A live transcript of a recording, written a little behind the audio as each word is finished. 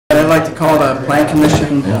like to call the Plan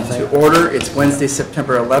Commission to order. It's Wednesday,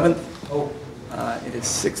 September 11th. It is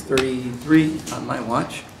 6:33 on my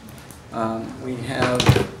watch. We have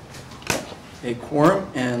a quorum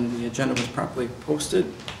and the agenda was properly posted.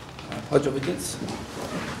 Pledge of allegiance.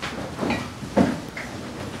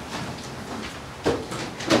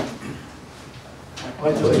 I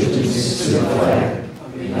pledge allegiance to the flag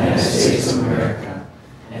of the United States of America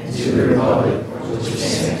and to the republic for which it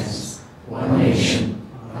stands, one nation,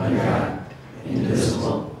 under God,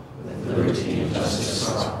 indivisible, with liberty and justice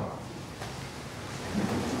for all.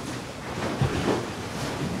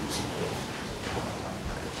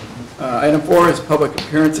 Item 4 is public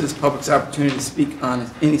appearances, public's opportunity to speak on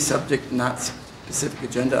any subject not specific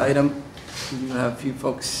agenda item. We do have a few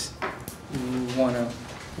folks who want to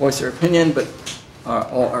voice their opinion, but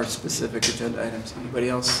all are specific agenda items. Anybody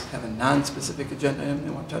else have a non-specific agenda item they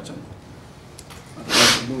want to touch on?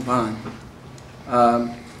 Otherwise, we'll move on.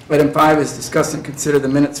 Item 5 is discuss and consider the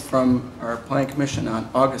minutes from our Plan Commission on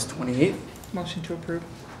August 28th. Motion to approve.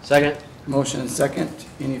 Second. Motion and second.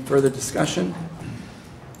 Any further discussion?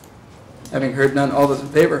 Having heard none, all those in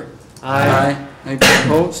favor? Aye. Anybody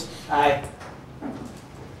opposed? Aye.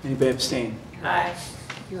 Anybody abstain? Aye.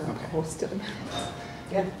 You're Okay. opposed to them.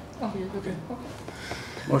 Yeah. Oh, you're good. Okay.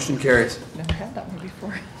 Motion carries. Never had that one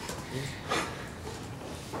before.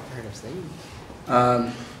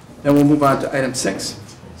 Then we'll move on to item 6.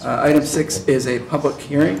 Item 6 is a public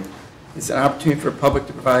hearing. It's an opportunity for the public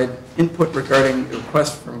to provide input regarding a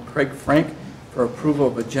request from Craig Frank for approval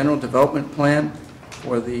of a general development plan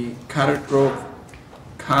for the Cottage Grove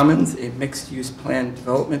Commons, a mixed-use plan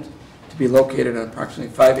development to be located on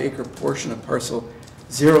approximately 5-acre portion of parcel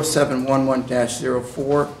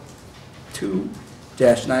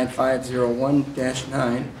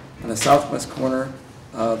 0711-042-9501-9 on the southwest corner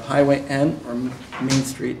of Highway N or Main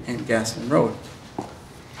Street and Gaston Road.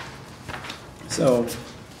 So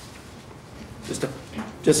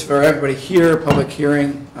just for everybody here, public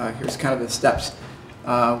hearing, here's kind of the steps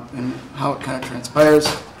and how it kind of transpires.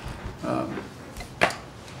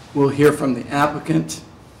 We'll hear from the applicant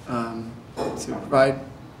to provide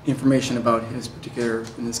information about his particular,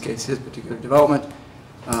 in this case, his particular development.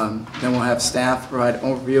 Then we'll have staff provide an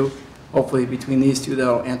overview. Hopefully between these two,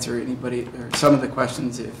 they'll answer anybody or some of the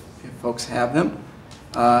questions if folks have them.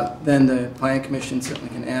 Then the Plan Commission certainly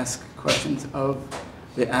can ask questions of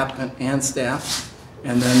the applicant and staff.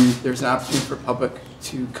 And then there's an opportunity for public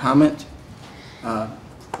to comment.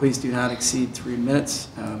 Please do not exceed 3 minutes.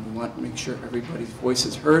 We want to make sure everybody's voice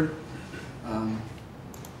is heard.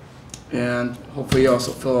 And hopefully you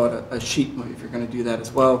also fill out a sheet if you're going to do that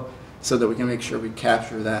as well, so that we can make sure we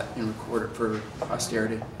capture that and record it for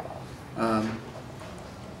posterity. And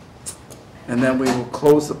then we will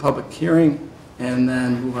close the public hearing and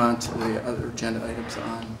then move on to the other agenda items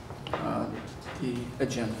on the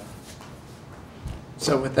agenda.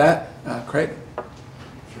 So with that, Craig.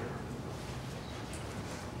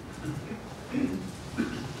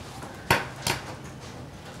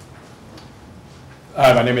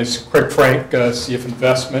 My name is Craig Frank, CF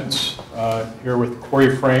Investments, here with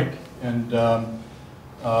Corey Frank and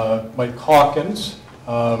Mike Hawkins.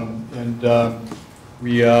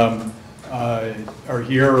 We are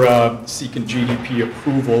here seeking GDP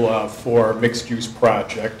approval for a mixed-use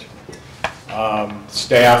project.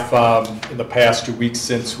 Staff in the past 2 weeks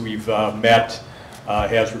since we've met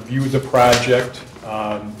has reviewed the project,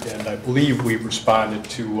 and I believe we've responded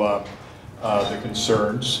to the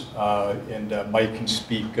concerns, and Mike can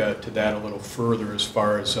speak to that a little further as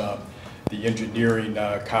far as the engineering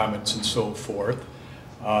comments and so forth.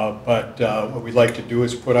 But what we'd like to do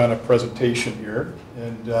is put on a presentation here,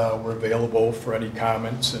 and we're available for any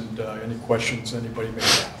comments and any questions anybody may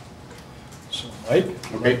have. So Mike,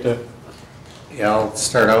 would you like to? Yeah, I'll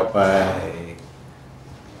start out by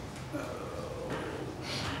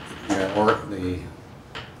the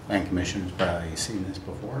Plan Commission has probably seen this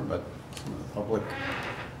before, but some of the public.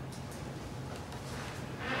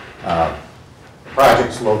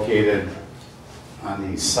 Project's located on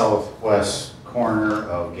the southwest corner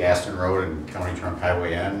of Gaston Road and County Trunk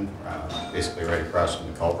Highway N, basically right across from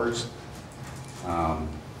the culverts.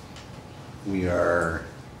 We are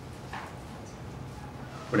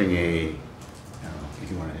putting a, if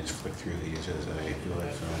you want to just click through these as I do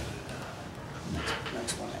it, so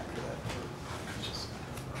next one after that.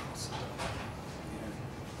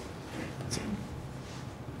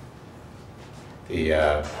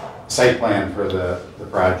 The site plan for the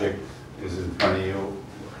project is in front of you.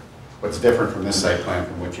 What's different from this site plan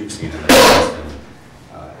from what you've seen in the past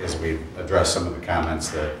is we've addressed some of the comments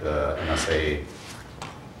that MSA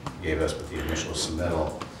gave us with the initial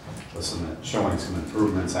submittal. showing some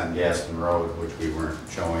improvements on Gaston Road, which we weren't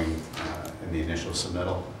showing in the initial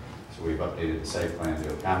submittal. So we've updated the site plan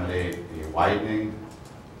to accommodate the widening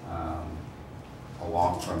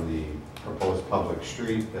along from the proposed public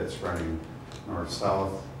street that's running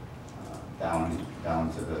north-south down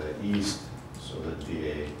to the east. So that'd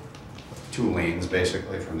be 2 lanes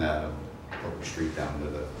basically from that public street down to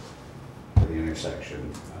the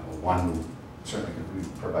intersection. One certainly could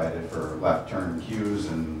be provided for left turn cues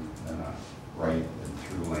and a right and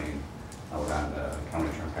through lane out on the County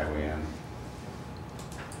Trunk Highway N.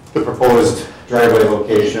 The proposed driveway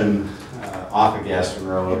location off of Gaston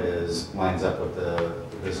Road lines up with the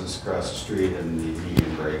business across the street and the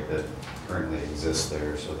median break that currently exists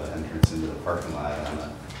there. So the entrance into the parking lot on the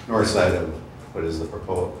north side of what is the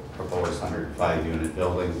proposed 105 unit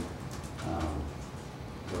building.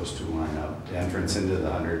 Those 2 line up. The entrance into the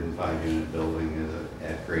 105 unit building is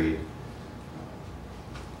at grade.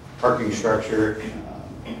 Parking structure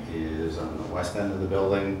is on the west end of the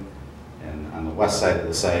building, and on the west side of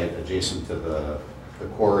the site, adjacent to the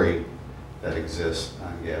quarry that exists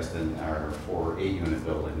on Gaston, are 4 8-unit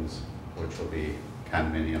buildings, which will be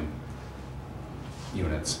condominium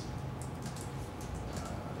units.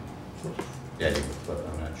 Yeah, you can flip,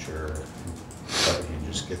 I'm not sure, but you can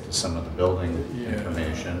just get to some of the building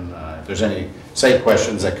information. If there's any site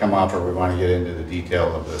questions that come up or we want to get into the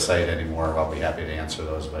detail of the site anymore, I'll be happy to answer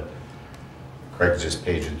those, but Craig's just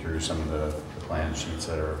paging through some of the plan sheets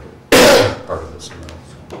that are part of this.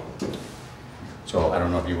 So I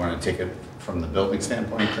don't know if you want to take it from the building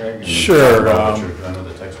standpoint, Craig? And Sure. talk about what you're doing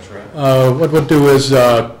with the Texas Red? What we'll do is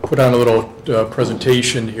put on a little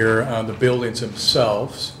presentation here on the buildings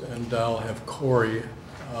themselves, and I'll have Corey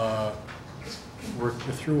work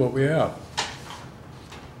you through what we have.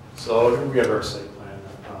 So here we have our site plan,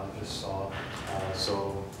 just saw.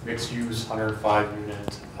 So mixed use, 105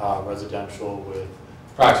 unit residential with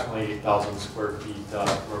approximately 8,000 square feet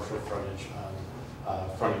commercial frontage on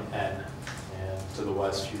fronting N. And to the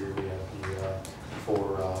west here we have the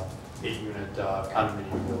 4 8-unit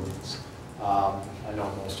condominium buildings. I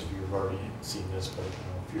know most of you have already seen this, but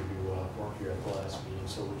a few of you weren't here at the last meeting,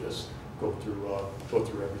 so we'll just go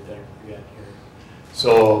through everything again here.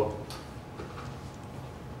 So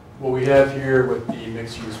what we have here with the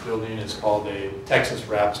mixed-use building is called a Texas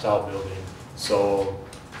wrap style building. So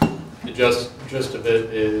the gist of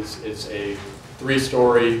it is it's a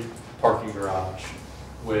 3-story parking garage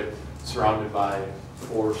surrounded by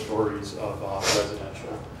 4 stories of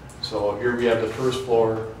residential. So here we have the first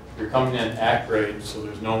floor. You're coming in at grade, so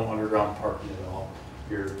there's no underground parking at all.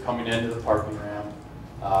 You're coming into the parking ramp,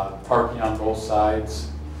 parking on both sides.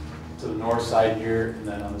 To the north side here, and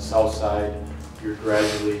then on the south side, you're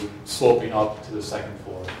gradually sloping up to the second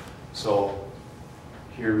floor. So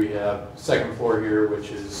here we have second floor here, which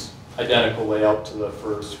is identical layout to the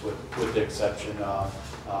first, with the exception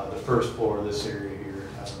the first floor of this area here.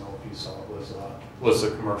 I don't know if you saw it was the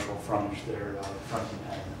commercial frontage there, front and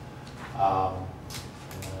end.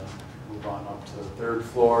 And then move on up to the 3rd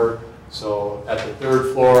floor. So at the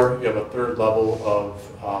 3rd floor, you have a 3rd level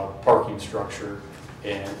of parking structure.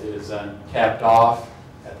 And it is then capped off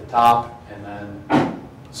at the top and then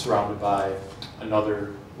surrounded by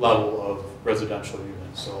another level of residential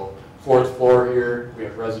units. So 4th floor here, we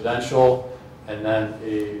have residential and then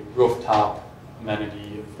a rooftop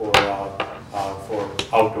amenity for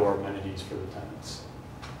outdoor amenities for the tenants.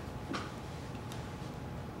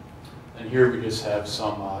 And here we just have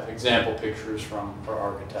some example pictures from our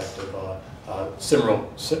architect of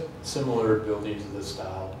similar buildings of this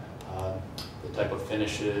style. The type of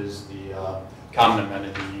finishes, the common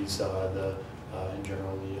amenities, in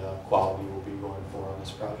general, the quality we'll be going for on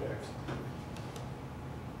this project.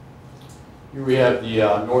 Here we have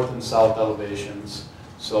the north and south elevations.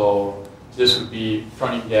 So this would be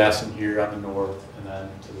fronting Gaston here on the north, and then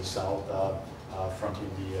to the south, fronting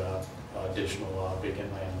the additional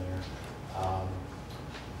vacant land there.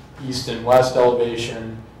 East and west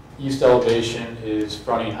elevation. East elevation is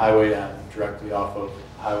fronting Highway N, directly off of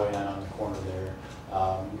Highway N on the corner there.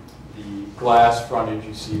 The glass frontage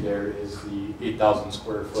you see there is the 8,000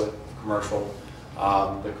 square foot commercial.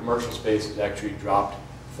 The commercial space is actually dropped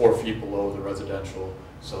 4 feet below the residential,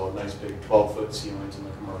 so a nice big 12-foot ceilings in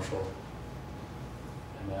the commercial.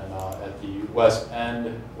 And then at the west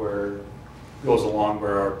end, where it goes along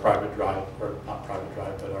where our private drive, or not private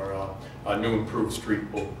drive, but our new improved street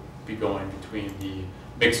will be going between the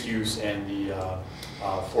mixed use and the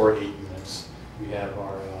 4 8 units. We have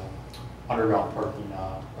our underground parking,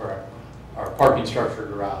 or our parking structure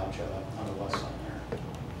garage on the west side there.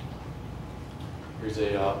 Here's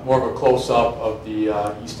a more of a close-up of the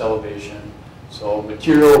east elevation. So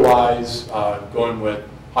material-wise, going with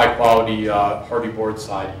high-quality hardy board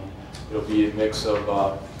siding. It'll be a mix of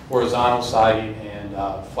horizontal siding and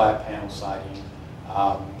flat panel siding.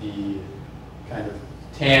 The kind of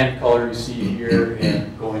tan color you see here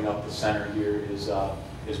and going up the center here is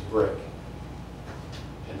brick.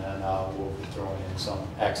 And then we'll be throwing in some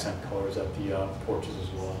accent colors at the porches as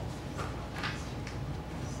well.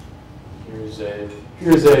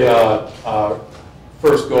 Here's a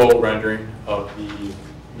first go rendering of the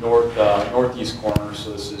northeast corner.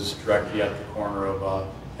 So this is directly at the corner of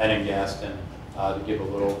N and Gaston to give a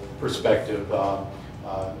little perspective of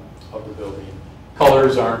the building.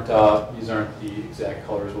 Colors aren't these aren't the exact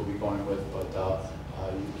colors we'll be going with, but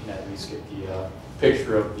you can at least get the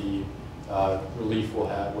picture of the relief we'll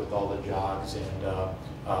have with all the jogs and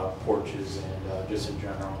porches and just in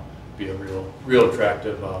general be a real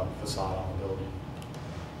attractive facade on the building.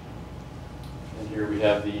 And here we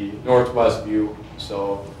have the northwest view,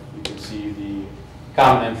 so you can see the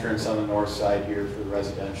common entrance on the north side here for the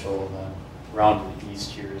residential, and then around to the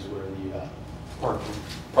east here is where the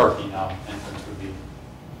parking entrance would be.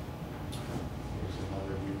 Here's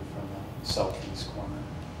another view from the southeast corner.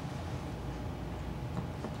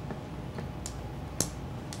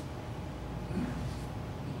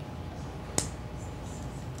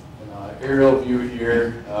 Aerial view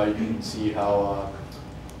here, you can see how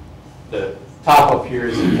the top up here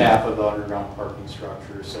is the cap of the underground parking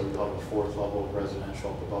structure, so we'll have a fourth level of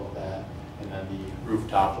residential up above that, and then the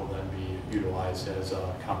rooftop will then be utilized as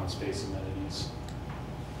common space amenities.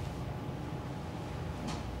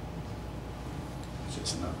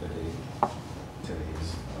 Just an update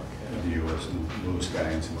today's view of some blue sky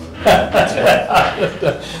and some other. A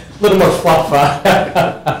little more fluff.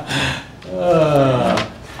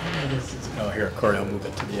 Oh, here, Corey, I'll move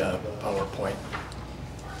it to the PowerPoint.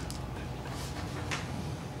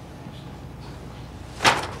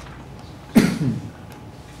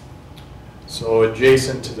 So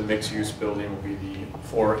adjacent to the mixed-use building will be the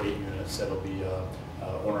 4 8 units that'll be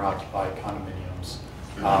owner-occupied condominiums.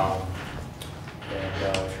 And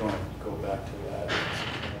if you want to go back to that, I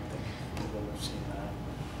don't think we've seen that.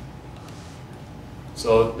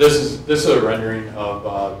 So this is a rendering of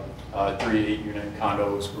 3 8 unit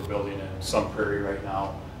condos we're building in Sun Prairie right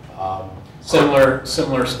now.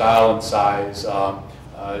 Similar style and size.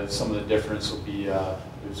 Some of the difference will be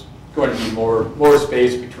there's going to be more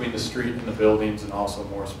space between the street and the buildings, and also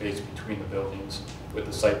more space between the buildings with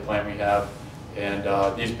the site plan we have. And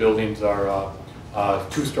these buildings are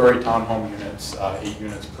 2-story townhome units, 8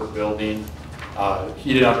 units per building,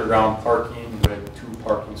 heated underground parking with 2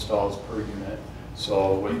 parking stalls per unit.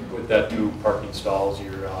 So with that 2 parking stalls,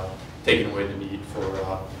 you're taking away the need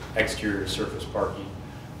for exterior surface parking.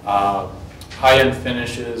 High-end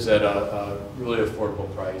finishes at a really affordable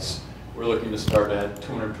price. We're looking to start at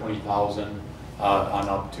 $220,000 on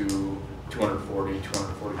up to $240,000,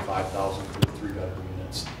 $245,000 for the 3-bedroom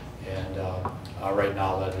units. And right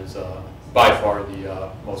now, that is by far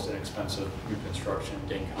the most inexpensive new construction in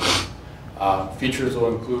Dane County. Features will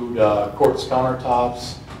include quartz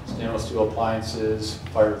countertops, stainless steel appliances,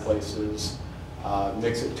 fireplaces,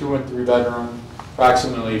 mix of 2 and 3 bedroom,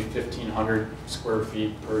 approximately 1,500 square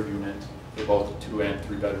feet per unit for both the 2 and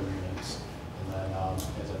 3 bedroom units. And then,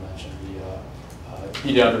 as I mentioned, the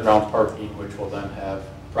heated underground parking, which will then have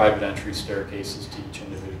private entry staircases to each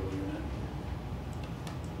individual unit.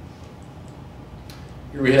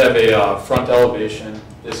 Here we have a front elevation.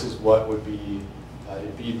 This is what would be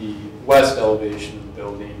it'd be the west elevation of the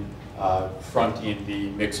building, fronting the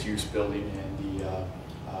mixed-use building and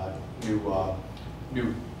the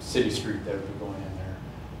new city street that would be going in there.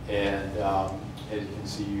 And as you can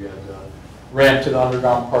see, you have the ramp to the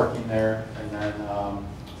underground parking there, and then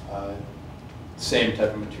same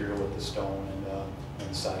type of material with the stone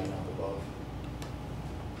and siding up above.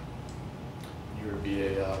 Here would be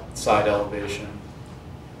a side elevation.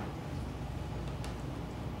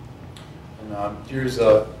 And here's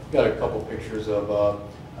got a couple pictures of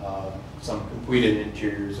some completed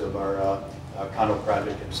interiors of our condo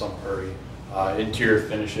project in Sun Prairie. Interior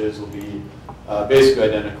finishes will be basically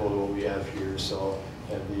identical to what we have here. So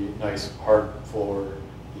you have the nice hard floor,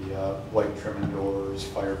 the white trim and doors,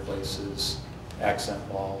 fireplaces, accent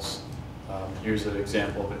walls. Here's an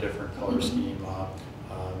example of a different color scheme.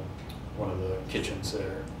 One of the kitchens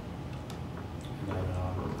there. And then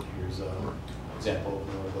here's an example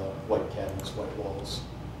of more of the white cabinets, white walls.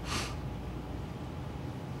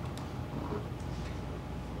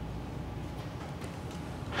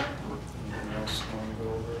 Anything else you want to go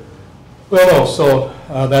over? Well, no, so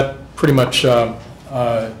that pretty much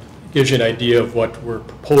gives you an idea of what we're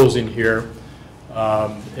proposing here.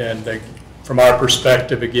 And From our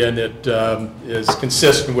perspective, again, it is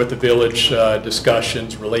consistent with the village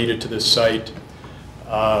discussions related to this site.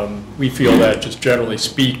 We feel that, just generally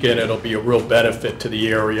speaking, it'll be a real benefit to the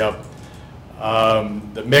area.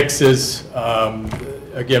 The mixes,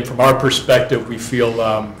 again, from our perspective, we feel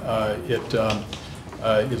it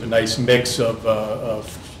is a nice mix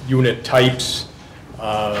of unit types,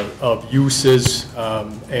 of uses,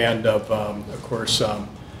 and of course,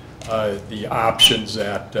 the options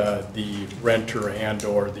that the renter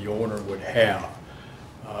and/or the owner would have.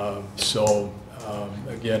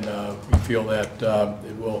 Again, we feel that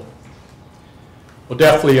it will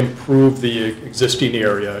definitely improve the existing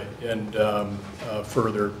area and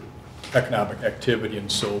further economic activity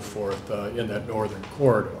and so forth in that northern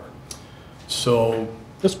corridor. So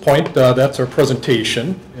at this point, that's our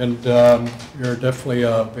presentation, and you're definitely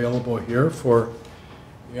available here for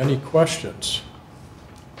any questions.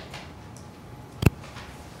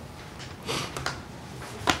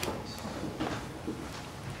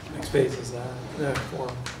 Next phase is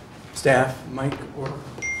for staff, Mike or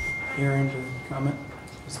Aaron to comment.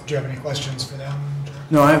 Do you have any questions for them?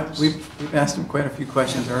 No, we've asked them quite a few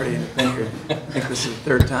questions already. I think this is the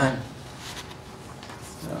third time.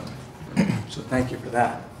 So thank you for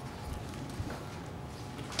that.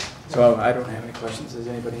 So I don't have any questions. Does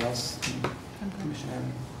anybody else? Commission have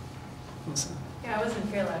any? Melissa? Yeah, I wasn't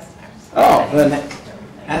here last time. So Oh, then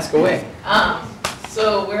ask away.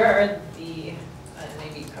 So where are the,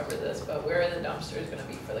 maybe you covered this, but where are the dumpsters going to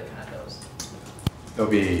be for the condos?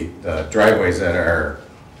 There'll be the driveways that are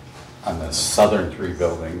on the southern three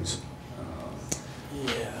buildings.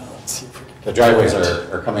 Yeah, let's see if we can. The driveways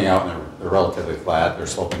are coming out and they're relatively flat. They're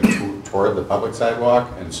sloping toward the public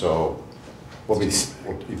sidewalk, and so we'll be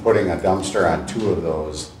putting a dumpster on 2 of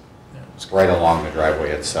those right along the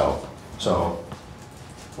driveway itself. So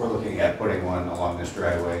we're looking at putting one along this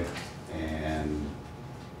driveway and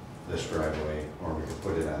this driveway, or we could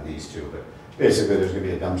put it on these 2. But basically, there's going to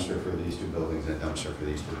be a dumpster for these 2 buildings and a dumpster for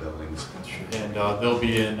these 2 buildings. And they'll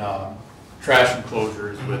be in trash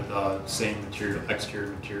enclosures with same material, exterior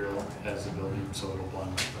material as the building, so it'll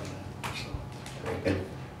blend from that. So.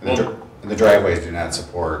 And the driveways do not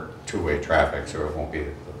support 2-way traffic, so it won't be,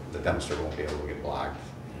 the dumpster won't be able to get blocked.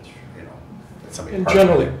 You know, if somebody And parks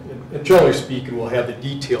generally speaking, we'll have the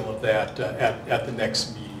detail of that at the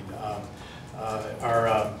next meeting.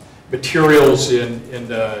 Our materials in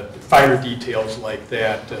the finer details like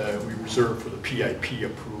that we reserve for the PIP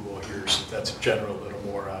approval here, so that's generally a little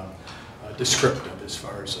more descriptive as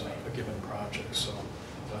far as a given project. So,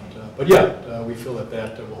 but yeah, we feel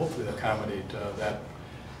that will hopefully accommodate that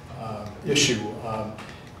issue.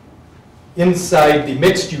 Inside the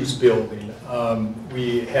mixed-use building,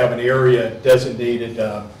 we have an area designated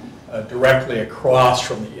directly across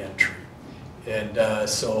from the entry. And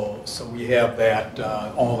so we have that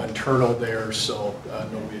all internal there, so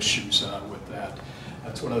no issues with that.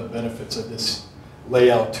 That's one of the benefits of this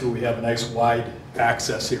layout too. We have a nice wide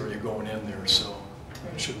access area going in there, so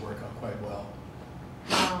it should work out quite well.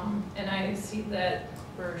 And I see that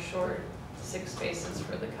we're short 6 spaces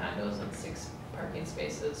for the condos and 6 parking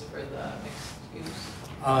spaces for the mixed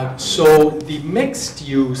use. So the mixed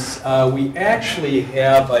use, we actually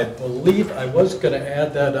have, I believe, I was going to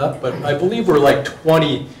add that up, but I believe we're like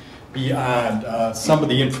 20 beyond. Some of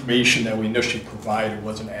the information that we initially provided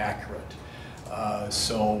wasn't accurate.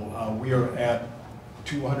 So we are at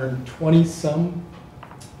 220 some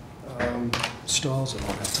stalls, and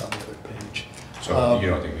that's on the other page. So you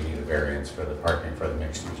don't think we need a variance for the parking for the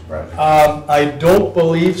mixed-use project? I don't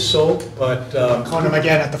believe so, but Count them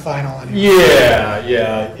again at the final. Anyway.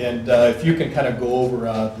 yeah, and if you can kind of go over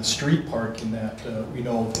the street parking that we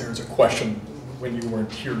know there's a question when you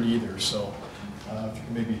weren't here either, so if you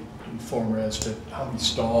can maybe inform her as to how many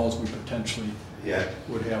stalls we potentially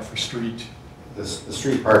would have for street. The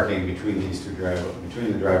street parking between these 2 driveways,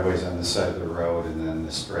 between the driveways on this side of the road and then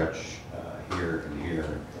the stretch here and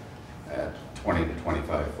here at 20 to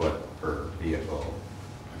 25 foot per vehicle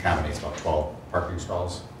accommodates about 12 parking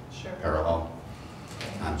stalls Sure. parallel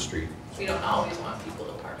on the street. We don't always want people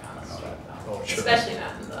to park on the street, though. Oh, sure. Especially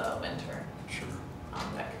not in the winter. Sure.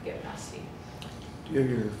 That could get messy. Do you have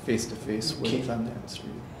your face-to-face width on that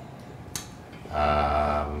street?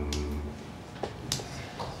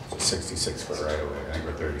 66 foot right away. I think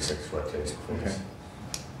we're 36 foot basically. Okay.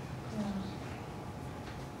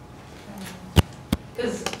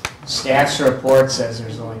 Because Staff's report says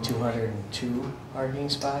there's only 202 parking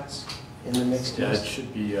spots in the mixed Yeah, use. it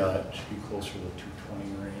should be closer to the 220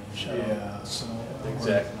 range. I don't Yeah, so have the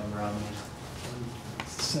exact number on it.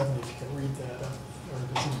 70, if you can read that up, or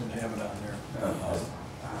does it even have it on there?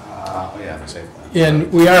 Yeah, the same thing.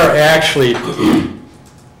 And we are actually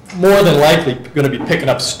more than likely going to be picking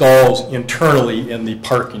up stalls internally in the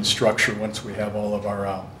parking structure once we have all of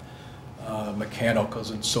our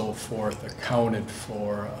mechanicals and so forth accounted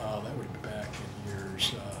for. That would be back in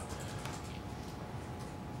years.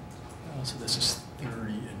 So this is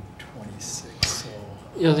 30 and 26. So,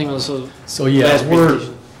 The other thing also, so yeah, last we're.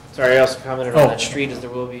 presentation, sorry, I also commented on Oh. that street is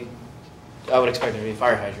there will be, I would expect there to be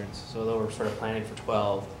fire hydrants. So though we're sort of planning for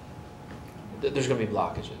 12, there's going to be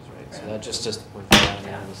blockages, right? So that just to point that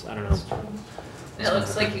out. I don't know. And it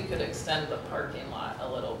looks like you could extend the parking lot a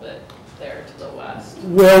little bit there to the west.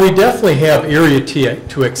 Well, we definitely have area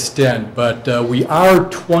to extend, but we are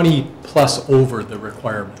 20 plus over the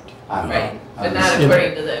requirement. Right, but not in-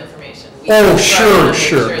 according to the information. We Oh, just sure, wanna make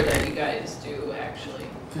sure. sure that you guys do actually.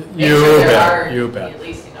 make You sure there bet, are you bet. At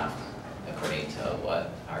least enough according to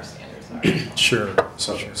what our standards are. Sure.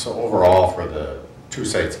 So overall, for the two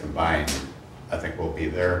sites combined, I think we'll be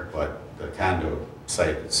there, but the condo site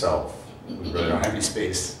itself, we really don't have any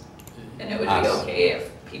space. And it would be okay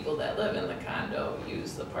if people that live in the condo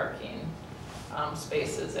use the parking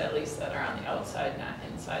spaces, at least that are on the outside, not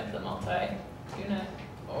inside the multi-unit,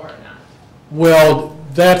 or not. Well,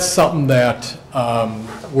 that's something that I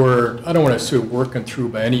don't want to say working through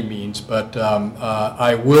by any means, but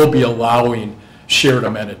I will be allowing shared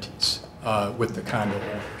amenities with the condo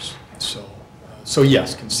owners. So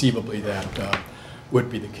yes, conceivably that would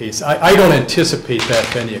be the case. I don't anticipate that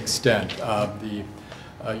to any extent. The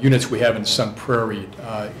units we have in Sun Prairie,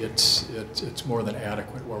 it's more than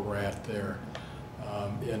adequate where we're at there.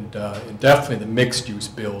 And definitely the mixed-use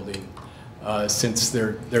building, since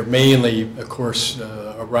they're mainly, of course,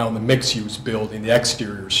 around the mixed-use building, the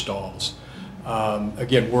exterior stalls.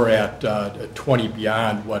 Again, we're at 20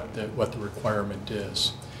 beyond what the requirement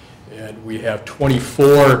is. And we have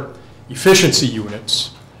 24 efficiency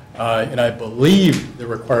units, and I believe the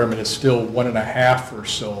requirement is still 1.5 or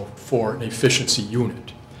so for an efficiency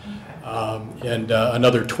unit. And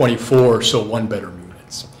another 24 or so one-bedroom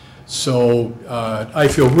units. So I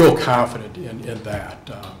feel real confident in that.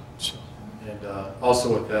 And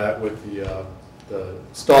also with that, with the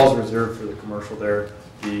stalls reserved for the commercial there,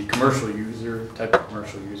 the commercial user, type of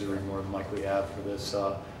commercial user we more than likely have for this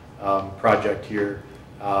project here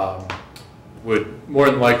would more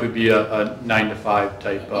than likely be a 9 to 5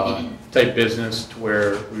 type business, to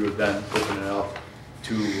where we would then open it up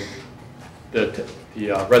to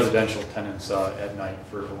the residential tenants at night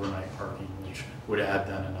for overnight parking, which would add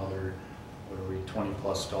then another, 20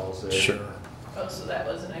 plus stalls there. Sure. Oh, so that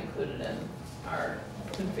wasn't included in our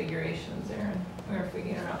configurations there, and we were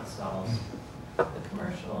figuring out stalls, the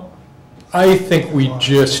commercial. I think we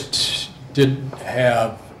just didn't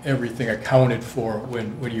have everything accounted for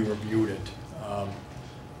when you reviewed it.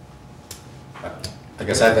 I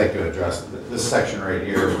guess I'd like to address this section right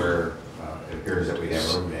here where it appears that we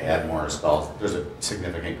have room to add more stalls. There's a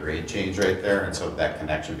significant grade change right there, and so that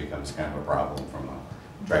connection becomes kind of a problem from a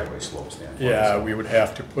driveway slope standpoint. Yeah, we would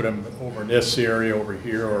have to put them over in this area over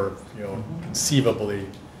here, or conceivably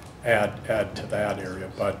add to that area.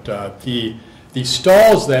 But the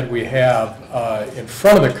stalls that we have in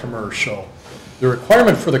front of the commercial, the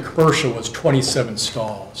requirement for the commercial was 27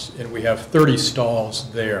 stalls, and we have 30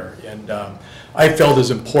 stalls there. And I felt it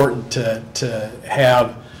was important to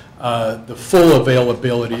have the full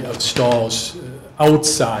availability of stalls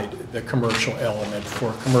outside the commercial element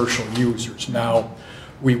for commercial users. Now,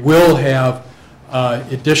 we will have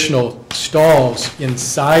additional stalls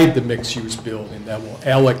inside the mixed-use building that will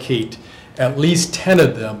allocate at least 10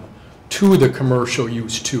 of them to the commercial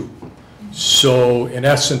use too. So in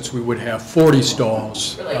essence, we would have 40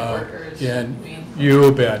 stalls. For like workers, And I mean.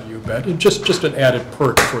 you bet. And just an added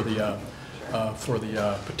perk for the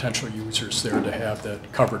potential users there to have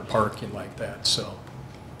that covered parking like that, so.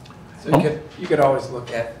 So you could always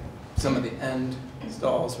look at some of the end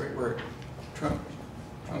stalls right where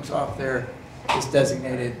trunks off there, just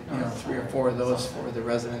designated, 3 or 4 of those for the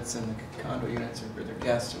residents and the condo units or for their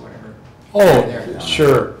guests or whatever. Oh, There.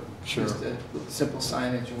 sure. Just a simple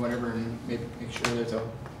signage or whatever, and maybe make sure there's a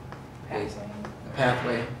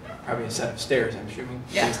pathway, probably a set of stairs, I'm assuming,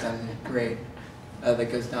 Yeah. based on the grade,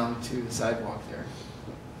 that goes down to the sidewalk there.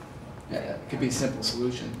 Yeah, it could be a simple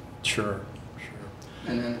solution, Sure.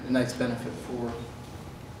 and then a nice benefit for,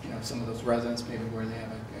 some of those residents, maybe where they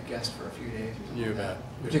have a guest for a few days or something You like that.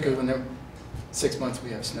 bet. Particularly when they're 6 months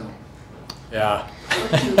we have snow. Yeah.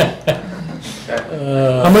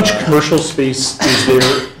 How much commercial space is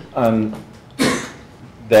there on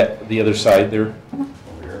the other side there?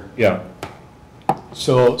 Over here. Yeah.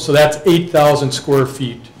 So that's 8,000 square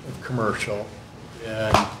feet of commercial,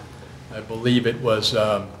 and I believe it was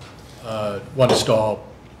one stall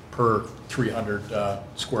per 300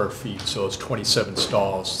 square feet, so it's 27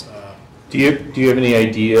 stalls. Do you have any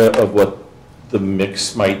idea of what the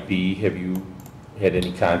mix might be? Have you had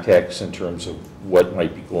any contacts in terms of what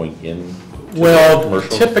might be going in? Well,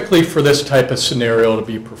 commercial? typically for this type of scenario, it'll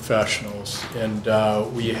be professionals. And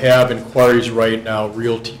we have inquiries right now,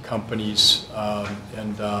 realty companies,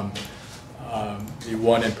 and the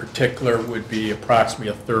one in particular would be approximately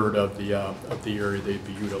a third of the area they'd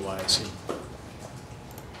be utilizing.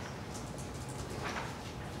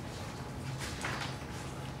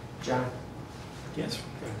 John? Yes.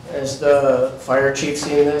 Has the fire chief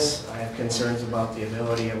seen this? I have concerns about the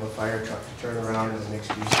ability of a fire truck to turn around in a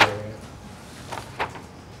mixed-use area.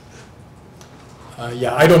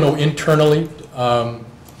 Yeah, I don't know internally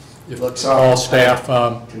if Looks all all staff.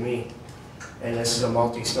 To me. And this is a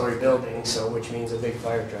multi-story building, so which means a big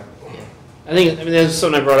fire truck. I mean, there's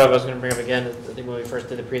something I brought up, I was gonna bring up again, I think when we first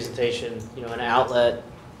did the presentation, you know, an outlet,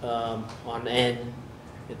 on N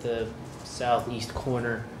at the southeast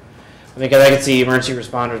corner. I mean, 'cause I could see emergency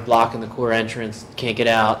responders blocking the core entrance, can't get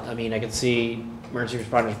out. I mean, I could see emergency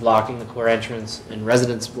responders blocking the core entrance and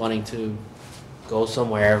residents wanting to go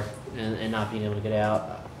somewhere and not being able to get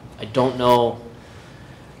out. I don't know,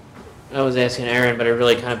 I was asking Aaron, but it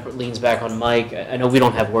really kind of leans back on Mike. I know we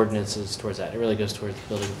don't have ordinances towards that. It really goes towards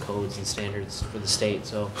building codes and standards for the state,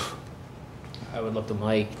 so I would look to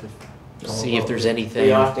Mike to see if there's anything.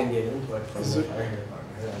 We often get input from the fire department.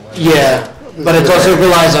 Yeah, but it also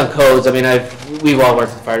relies on codes. I mean, we've all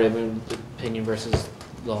worked with fire department, opinion versus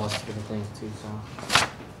laws, different things too, so.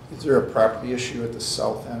 Is there a property issue at the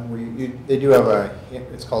south end where they do have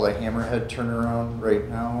it's called a hammerhead turnaround right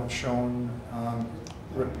now, it's shown.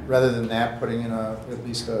 Rather than that, putting in at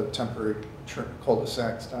least a temporary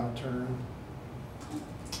cul-de-sac style turnaround?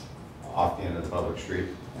 Off the end of the public street.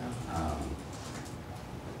 Yeah.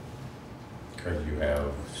 Could you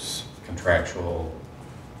have contractual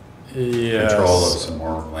Yes. control of some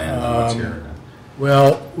more land than what's here?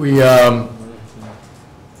 Well, we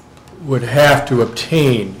would have to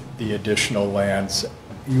obtain the additional lands.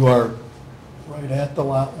 You are right at the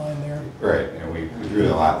lot line there? Right, and we drew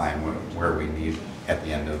the lot line where we need at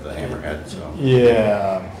the end of the hammerhead, so.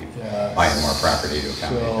 Yeah. Buying more property to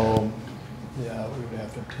accommodate So, yeah, we would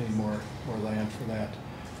have to obtain more land for that.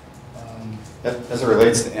 As it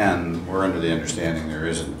relates to N, we're under the understanding there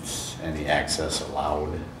isn't any access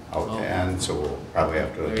allowed out to N, so we'll probably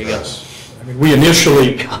have to There you go. address. I mean, we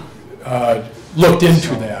initially looked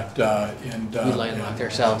into that and. We landlocked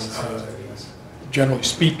ourselves. Generally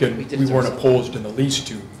speaking, We did we it weren't ourselves. opposed in the least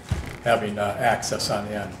to having access on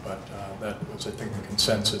end, but that was, I think, the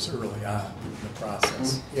consensus early on in the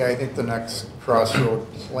process. Yeah, I think the next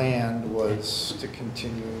crossroad planned was to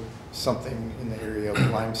continue something in the area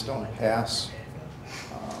of Limestone Pass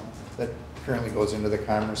that currently goes into the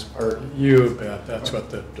Commerce Park. You bet, that's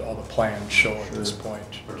what all the plans show at this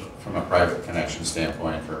point. From a private connection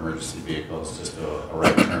standpoint for emergency vehicles, just a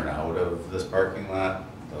right turn out of this parking lot.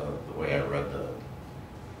 The way I read the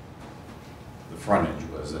frontage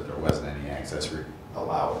was that there wasn't any access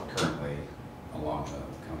allowed currently along the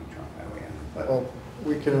county trunk highway end. But Well,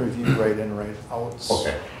 we can review right in, right outs.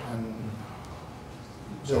 Okay. And,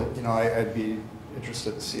 you know, I'd be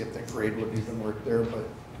interested to see if the grade would even work there, but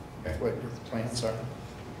Okay. what your plans are.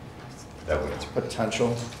 that would, It's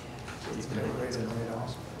potential, you can have right in, right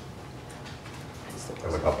out.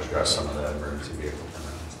 that would help address some of that emergency vehicle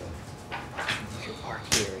turnaround stuff. Park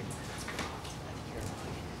here.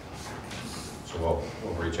 So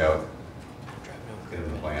we'll reach out, get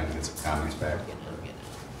in the plan, get some comments back.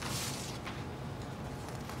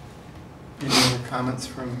 Any other comments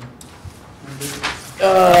from members?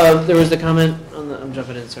 There was the comment on the, I'm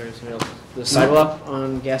jumping in, sorry, somebody else. The sidewalk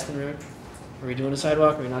on Gaston Road? Are we doing a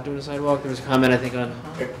sidewalk? Are we not doing a sidewalk? There was a comment, I think, on.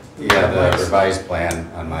 Yeah, the revised plan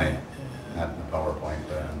on my, not in the PowerPoint,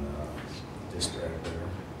 but on the district there.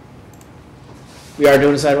 We are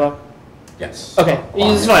doing a sidewalk? Yes. Okay,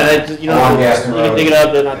 it's fine, you Along know, Gaston you can Road. dig it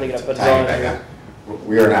up, or not dig it up, but it's all. Tying it back on.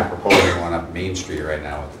 We are not proposing one up Main Street right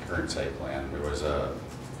now with the current site plan. There was a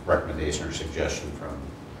recommendation or suggestion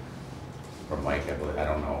from Mike, I believe, I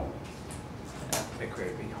don't know. That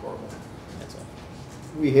grade would be horrible, that's all.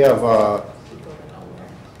 We have a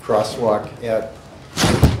crosswalk at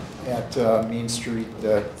Main Street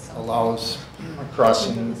that allows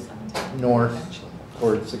crossing north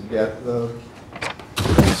towards the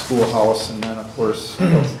schoolhouse, and then, of course,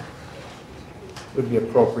 it would be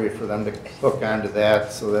appropriate for them to hook onto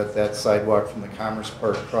that so that that sidewalk from the Commerce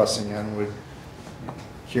Park crossing in would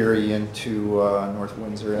carry into North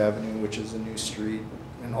Windsor Avenue, which is a new street,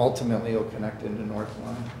 and ultimately it'll connect into North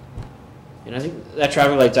Line. And I think that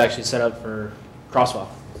traffic light's actually set up for crosswalk.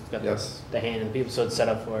 It's got Yes. the hand and people, so it's set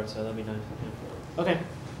up for it, so that'd be nice. Yeah. Okay.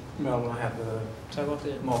 Well, we'll have the Sidewalk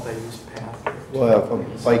there. multi-use path. We'll have a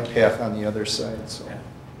bike path on the other side, so. Yeah.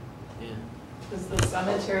 Does the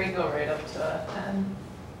cemetery go right up to N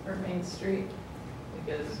or Main Street?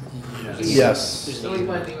 Because. Yes. So we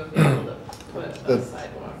wouldn't even be able to put a The-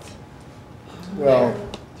 sidewalk Well, there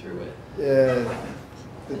through it.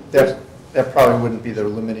 that probably wouldn't be the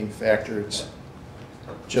limiting factor. It's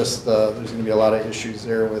just, there's gonna be a lot of issues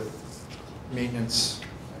there with maintenance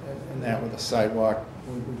and that with the sidewalk.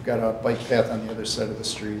 We've got a bike path on the other side of the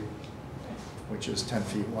street, which is 10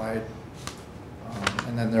 feet wide.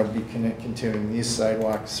 And then there'll be continuing these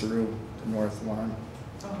sidewalks through the north lawn.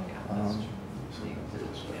 Oh, yeah, that's true.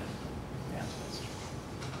 Yeah, that's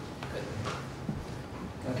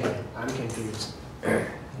true. Okay, I'm confused.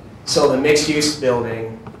 So the mixed-use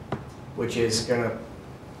building, which is gonna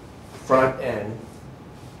front end,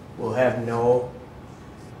 will have no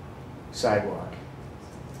sidewalk.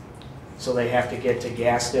 So they have to get to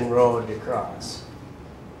Gaston Road to cross.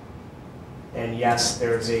 And yes,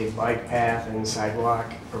 there's a bike path and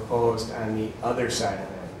sidewalk proposed on the other side of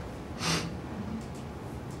it.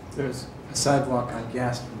 There's a sidewalk on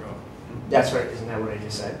Gaston Road. That's right, isn't that what I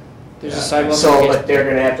just said? There's a sidewalk. So, but they're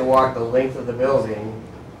gonna have to walk the length of the building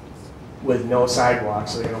with no sidewalk,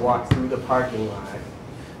 so they're gonna walk through the parking lot.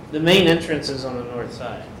 The main entrance is on the north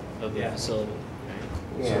side of the Yeah. facility.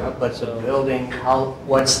 Yeah, but the So- building,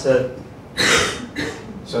 what's the,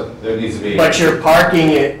 So there needs to be. but your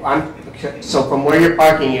parking, so from where your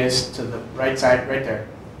parking is to the right side, right there,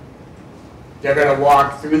 they're gonna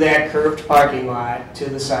walk through that curved parking lot to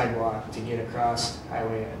the sidewalk to get across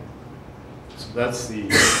Highway N. So that's the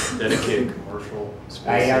dedicated commercial space.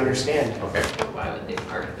 I understand that. Okay. But why would they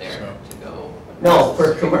park there to go? No,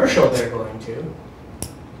 for commercial they're going to.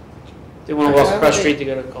 They want to walk Why across would street to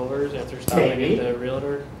go to Culver's after stopping Maybe. at the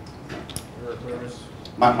Realtor? Or where's-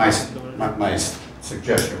 My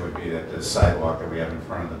suggestion would be that the sidewalk that we have in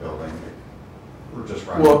front of the building, we're just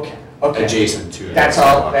running Well, okay. adjacent to. That's that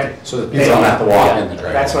all, sidewalk, that. So that people don't have to walk in the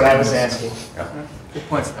driveway. That's what I was asking. Yeah. Good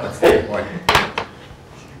point, Scott. That's the point.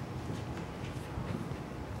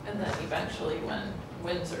 And then eventually when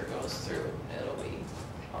Windsor goes through, it'll be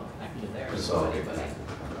all connected there, It's so all- anybody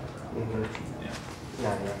Mhm. Yeah. No,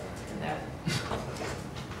 no. in that.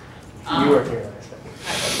 You were here last time.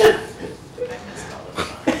 I missed all of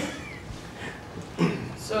them.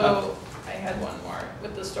 So I had one more.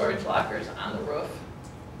 With the storage lockers on the roof,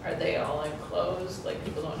 are they all enclosed? Like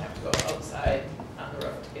people don't have to go outside on the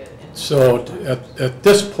roof to get in? So at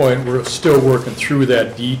this point, we're still working through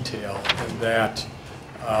that detail in that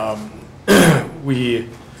we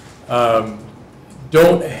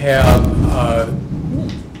don't have,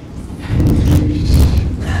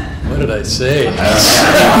 what did I say?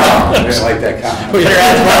 I just like that comment.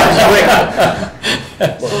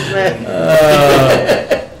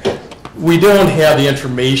 We don't have the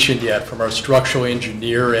information yet from our structural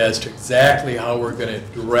engineer as to exactly how we're going to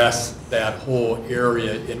address that whole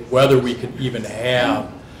area and whether we can even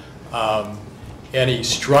have any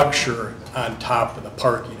structure on top of the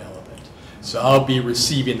parking element. So I'll be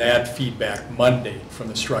receiving that feedback Monday from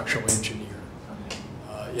the structural engineer.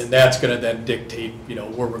 And that's going to then dictate,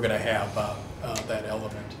 where we're going to have that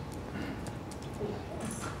element.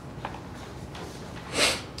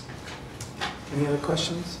 Any other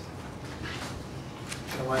questions?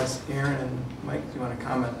 Otherwise, Aaron and Mike, do you want to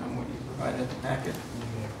comment on what you provided in the packet?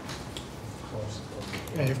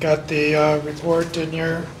 Yeah, you've got the report in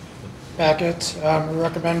your packet. We're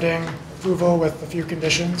recommending approval with a few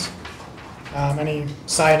conditions. Any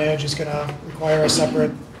signage is going to require a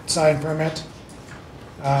separate sign permit.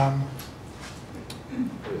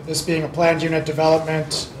 This being a planned unit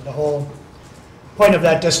development, the whole point of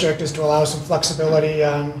that district is to allow some flexibility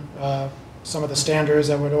on some of the standards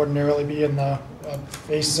that would ordinarily be in the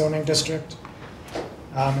base zoning district.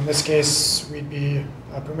 In this case, we'd be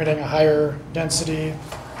permitting a higher density,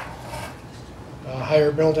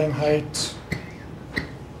 higher building height,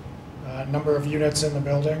 number of units in the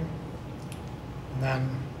building. And then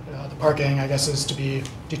the parking, I guess, is to be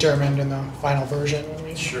determined in the final version when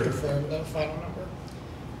we confirm the final number.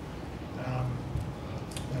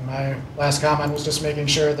 And my last comment was just making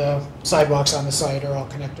sure the sidewalks on the site are all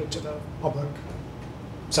connected to the public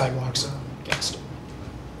sidewalks on Gaston.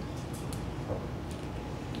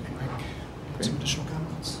 Some additional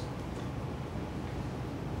comments?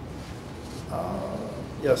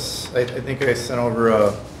 Yes, I think I sent over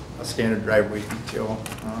a standard driveway detail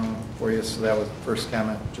for you, so that was the first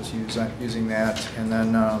comment, just using that. And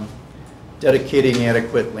then dedicating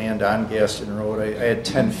adequate land on Gaston Road. I had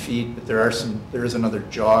 10 feet, but there is another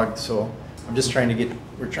jog, so I'm just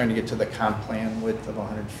we're trying to get to the comp plan width of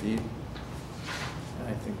 100 feet. And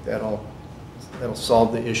I think that'll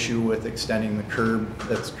solve the issue with extending the curb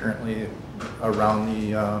that's currently around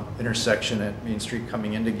the intersection at Main Street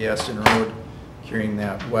coming into Gaston Road, carrying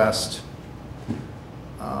that west.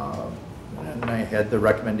 And I had the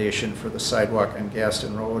recommendation for the sidewalk on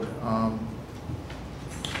Gaston Road.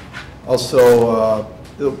 Also,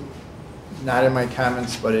 not in my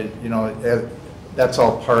comments, but that's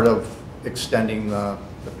all part of extending the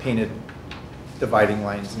painted dividing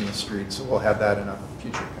lines in the street, so we'll have that in a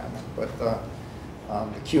future comment. But the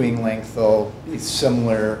queuing length will be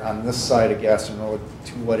similar on this side of Gaston Road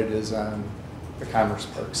to what it is on the Commerce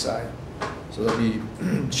Park side. So they'll be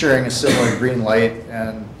sharing a similar green light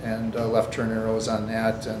and left turn arrows on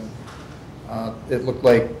that. And it looked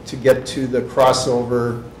like to get to the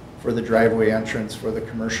crossover for the driveway entrance for the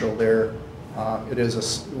commercial there,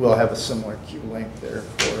 we'll have a similar queue length there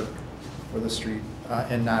for the street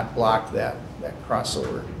and not block that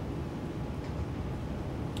crossover.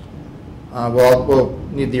 We'll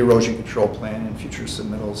need the erosion control plan and future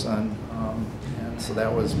submittals on, and so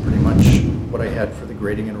that was pretty much what I had for the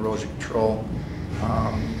grading and erosion control.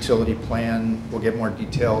 Utility plan, we'll get more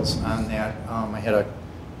details on that. I had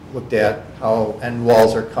looked at how end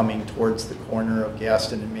walls are coming towards the corner of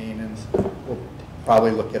Gaston and Main, and we'll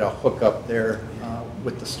probably look at a hookup there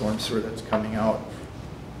with the storm sewer that's coming out.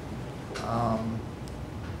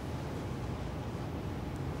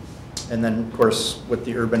 And then, of course, with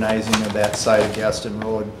the urbanizing of that side of Gaston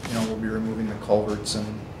Road, we'll be removing the culverts,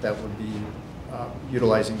 and that would be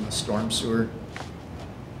utilizing the storm sewer.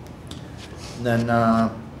 And then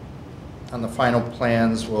on the final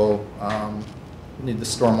plans, we'll need the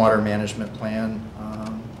stormwater management plan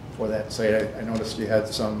for that site. I noticed you had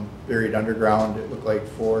some buried underground, it looked like,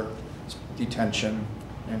 for detention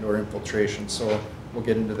and or infiltration, so we'll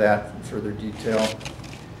get into that in further detail.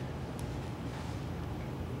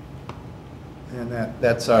 And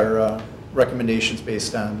that's our recommendations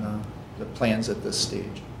based on the plans at this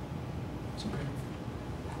stage.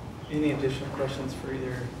 Any additional questions for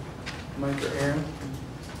either Mike or Aaron?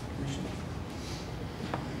 Commission?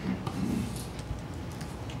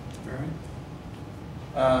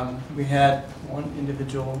 All right. We had one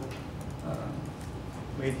individual,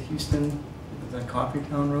 Wade Houston, who was on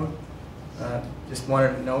Coffeetown Road. Just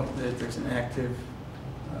wanted to note that there's an active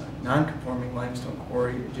non-conforming limestone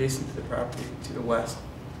quarry adjacent to the property to the west.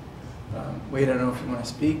 Wade, I don't know if you want to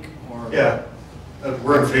speak or... Yeah,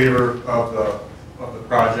 we're in favor of the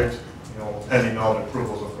project, pending all the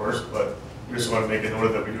approvals, of course, but we just want to make it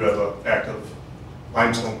noted that we do have an active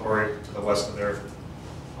limestone quarry to the west of there.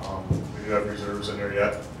 We do have reserves in there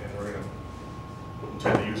yet, and we're going to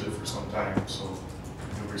intend to use it for some time, so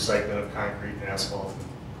we do recycling of concrete and asphalt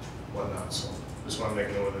and whatnot, so just want to make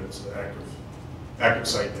it noted that it's an active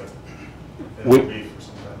site yet. And it will be for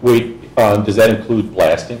some time. Wait, does that include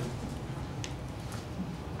blasting?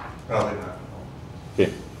 Probably not. No.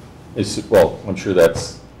 Okay. Well, I'm sure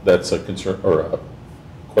that's a concern or a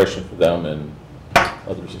question for them and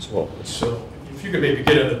others as well. So if you could maybe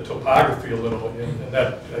get into topography a little, and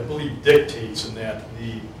that I believe dictates in that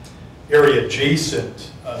the area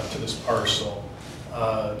adjacent to this parcel,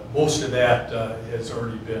 most of that has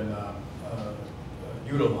already been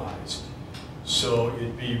utilized. So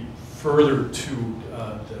it'd be further to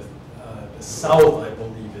the south, I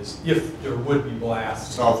believe, is if there would be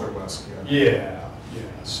blasts. South or west, yeah.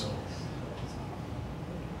 Yeah, so.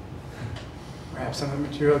 Perhaps some of the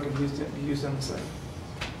material could be used on the site.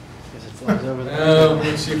 Guess it flies over the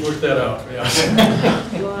Let's see if we work that out. Yeah.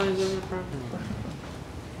 flies over the property.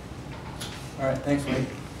 All right, thanks, Wade.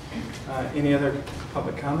 Any other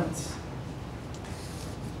public comments?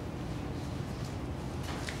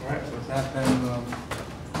 All right, with that, then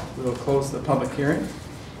we will close the public hearing.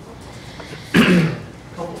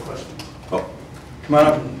 Couple of questions. Oh, come on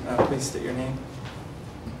up and please state your name.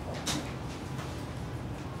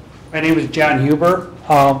 My name is John Huber.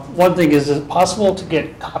 One thing is it possible to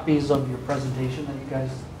get copies of your presentation that you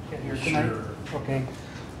guys get here tonight? Sure. Okay.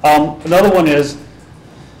 Another one is,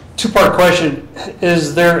 two-part question.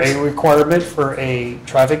 Is there a requirement for a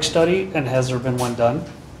traffic study, and has there been one done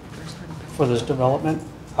for this development?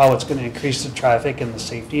 How it's going to increase the traffic and the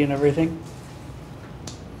safety and everything?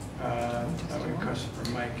 That would be a question for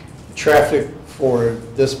Mike. Traffic for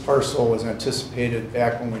this parcel was anticipated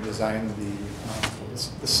back when we designed the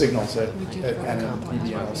signals at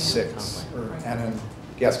NN 6 or NN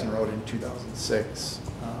Gaston Road in 2006.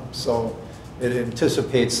 So it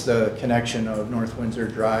anticipates the connection of North Windsor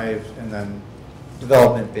Drive and then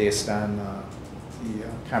development based on the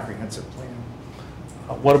comprehensive plan.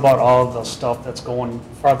 What about all of the stuff that's going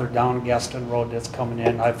farther down Gaston Road that's coming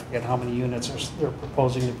in? I forget how many units they're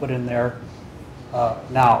proposing to put in there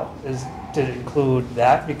now. Did it include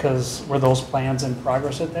that? Because were those plans in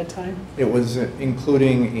progress at that time? It was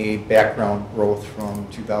including a background growth from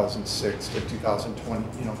 2006 to 2020,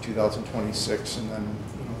 2026, and then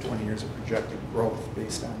 20 years of projected growth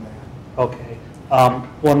based on that. Okay.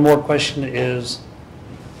 One more question is,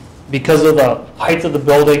 because of the height of the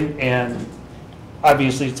building and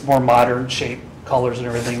obviously it's more modern shape, colors and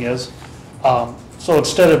everything is, so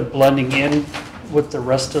instead of blending in with the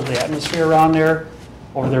rest of the atmosphere around there,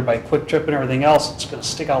 over there by Quick Trip and everything else, it's going to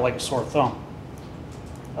stick out like a sore thumb.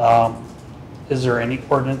 Is there any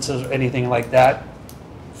ordinances or anything like that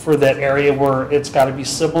for that area where it's got to be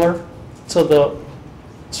similar to the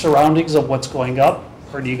surroundings of what's going up?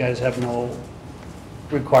 Or do you guys have no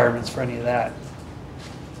requirements for any of that?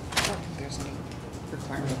 I don't think there's any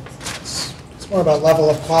requirements. It's more about level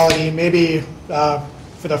of quality. Maybe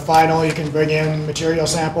for the final, you can bring in material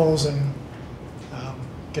samples and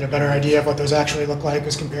get a better idea of what those actually look like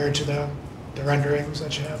as compared to the renderings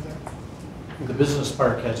that you have there. The business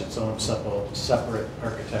park has its own separate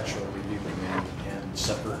architectural review and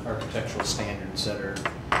separate architectural standards that are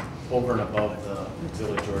over and above the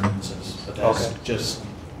village ordinances, but that's just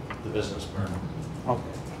the business park. Okay.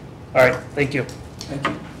 All right, thank you. Thank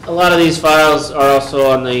you. A lot of these files are also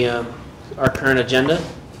on the our current agenda,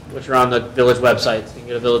 which are on the village website. So you can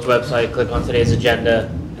go to the village website, click on today's agenda,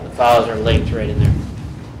 and the files are linked right in there.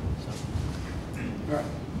 All right.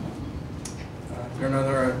 If there are no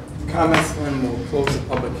other comments, then we'll close the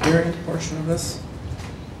public hearing portion of this.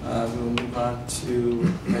 We'll move on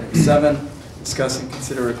to item 7, discuss and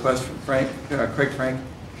consider a request from Craig Frank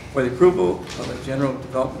for the approval of a general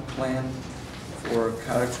development plan for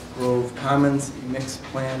Cottage Grove Commons mixed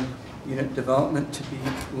plan unit development to be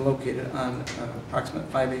located on an approximate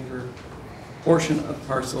 5-acre portion of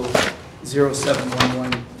parcel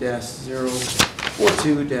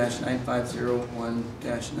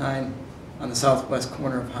 0711-042-9501-9 on the southwest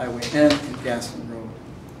corner of Highway N and Gaston Road.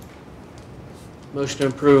 Motion to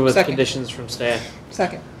approve with Second. conditions from staff.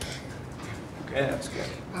 Second. Okay, that's good.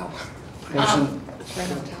 Wow. Motion. It's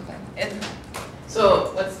right on top of it. And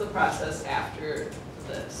so what's the process after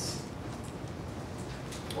this,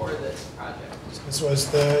 for this project? This was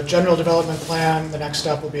the general development plan. The next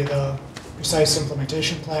step will be the precise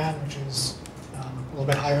implementation plan, which is a little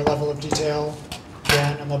bit higher level of detail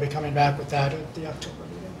again, and they'll be coming back with that at the October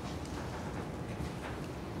meeting.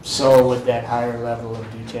 So would that higher level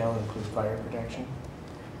of detail include fire protection?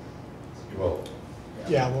 Well,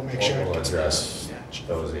 Yeah, we'll make sure. We'll it gets address matched.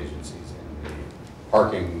 those agencies and the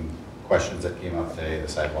parking questions that came up today, the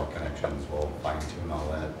sidewalk connections, we'll fine tune all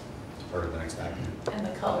that as part of the next document. And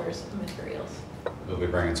the colors and materials? We'll be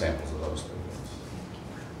bringing samples of those too.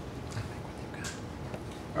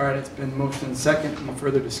 All right, it's been motion and second. Any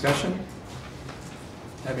further discussion?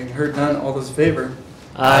 Having heard none, all those in favor?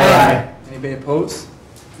 Aye. Anybody opposed?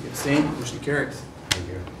 You abstain? Motion carries. Thank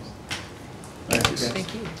you. Thank you, guys.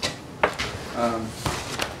 Thank you.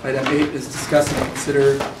 Item 8 is discuss and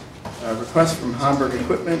consider a request from Hamburg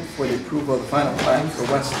Equipment for the approval of the final plat for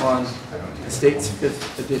West Lawn Estates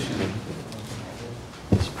 5th edition.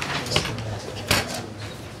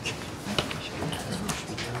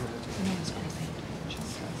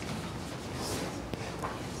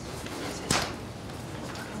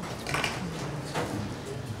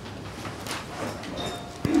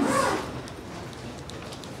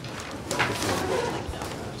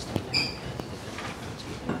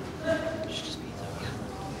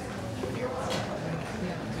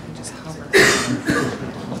 Just hover.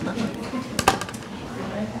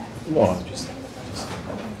 No, I'm just.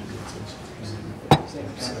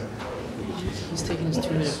 He's taking his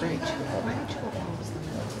 2-minute break.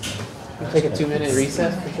 We'll take a 2-minute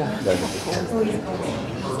recess for John.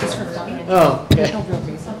 It's for fun. Oh, okay. No real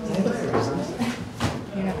reason.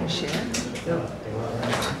 You're not going to share?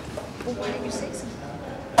 Well, why didn't you say something?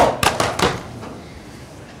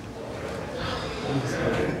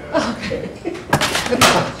 Okay.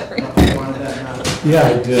 Yeah, I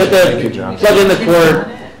Plug in the cord.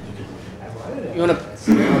 You want to?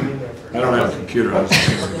 I don't have a computer, I was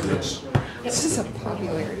thinking like this. It's just a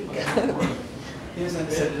popularity. He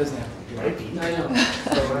doesn't said it doesn't have to be. I know.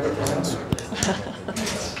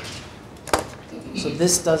 So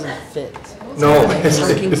this doesn't fit. No, it's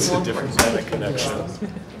a different kind of connection.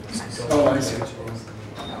 Oh, I see what you mean.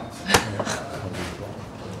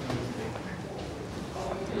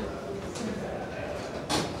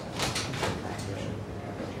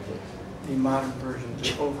 The modern version of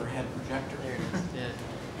the overhead projector. There it is, yeah.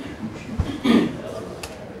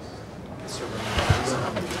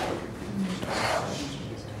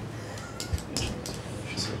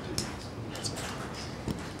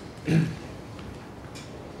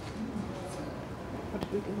 What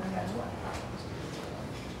did we do on that?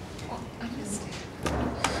 I missed it.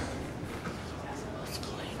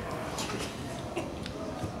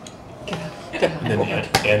 And then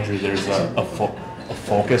Andrew, there's a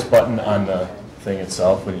focus button on the thing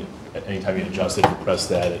itself. When you, anytime you adjust it, you press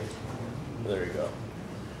that. There you go.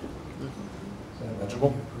 Is that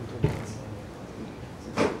legible?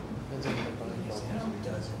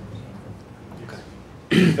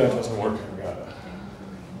 If that doesn't work, we gotta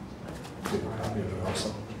get a copy of it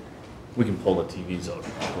also. We can pull the TVs out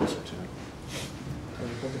closer to.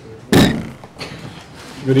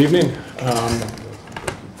 Good evening.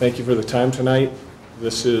 Thank you for the time tonight.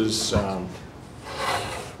 This is the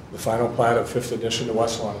final plat of 5th Edition to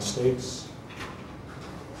West Lawn Estates.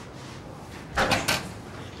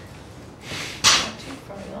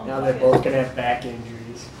 Now they're both gonna have back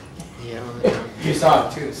injuries. Yeah. You saw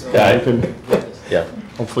it too, so. Yeah, I can Yeah,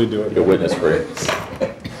 hopefully do it. a witness for it.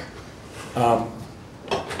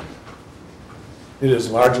 It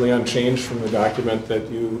is largely unchanged from the document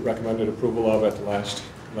that you recommended approval of at the last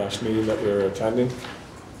meeting that we were attending.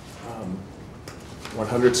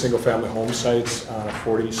 100 single-family home sites on a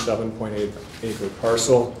 47.8 acre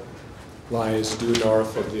parcel lies due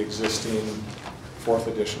north of the existing 4th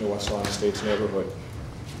Edition to West Lawn Estates neighborhood.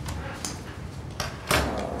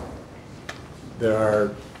 There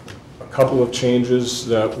are a couple of changes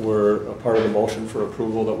that were a part of the motion for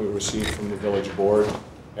approval that we received from the village board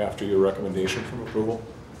after your recommendation from approval.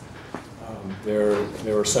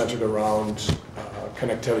 They were centered around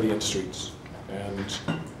connectivity in streets. And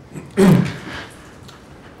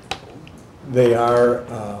they are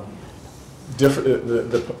different.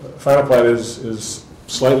 The final plat is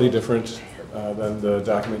slightly different than the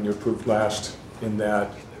document you approved last, in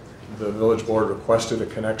that the village board requested a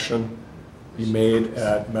connection be made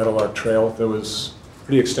at Meadowlark Trail. There was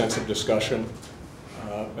pretty extensive discussion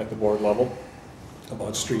at the board level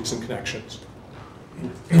about streets and connections.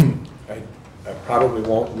 I probably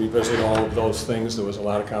won't revisit all of those things. There was a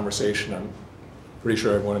lot of conversation. I'm pretty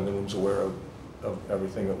sure everyone in the room is aware of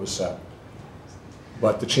everything that was said.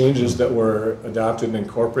 But the changes that were adopted and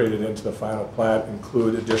incorporated into the final plat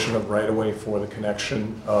include addition of right-of-way for the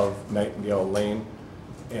connection of Nightingale Lane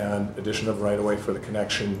and addition of right-of-way for the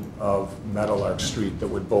connection of Meadowlark Street that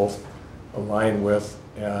would both align with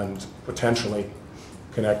and potentially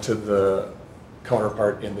connect to the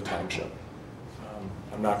counterpart in the township.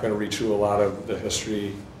 I'm not going to read through a lot of the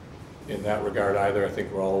history in that regard either. I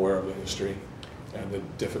think we're all aware of the history and the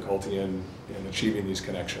difficulty in achieving these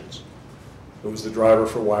connections. It was the driver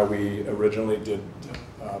for why we originally did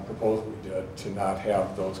propose what we did to not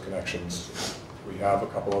have those connections. We have a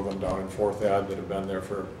couple of them down in 4th Ave that have been there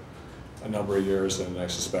for a number of years, and I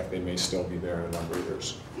suspect they may still be there in a number of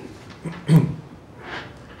years.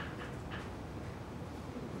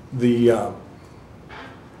 The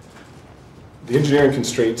engineering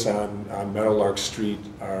constraints on Meadowlark Street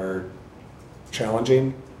are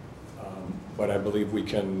challenging, but I believe we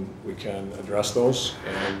can address those.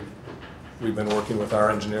 And we've been working with our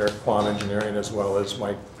engineer, Quam Engineering, as well as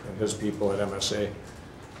Mike and his people at MSA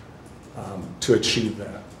to achieve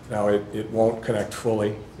that. Now, it won't connect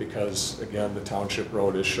fully because, again, the township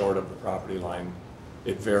road is short of the property line.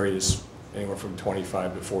 It varies anywhere from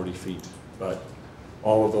 25 to 40 feet, but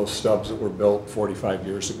all of those stubs that were built 45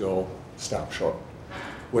 years ago stop short,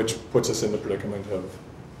 which puts us in the predicament of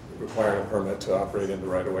requiring a permit to operate in the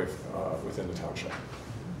right-of-way within the township.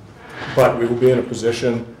 But we will be in a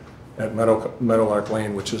position at Meadowlark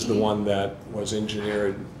Lane, which is the one that was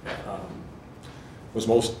engineered, was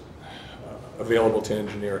most available to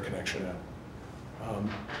engineer a connection at.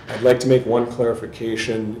 I'd like to make one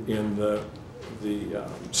clarification in the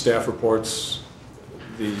staff reports.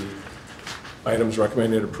 The items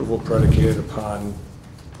recommended approval predicated upon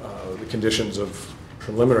the conditions of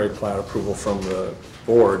preliminary plat approval from the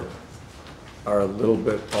board are a little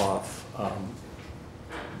bit off.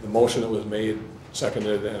 The motion that was made,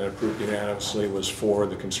 seconded, and approved unanimously was for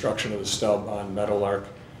the construction of the stub on Meadowlark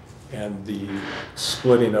and the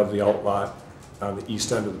splitting of the outlot on the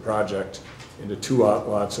east end of the project into 2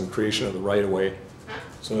 outlots and creation of the right-of-way,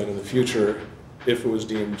 so that in the future, if it was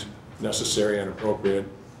deemed necessary and appropriate,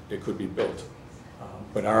 it could be built.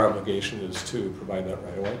 But our obligation is to provide that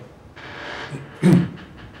right-of-way.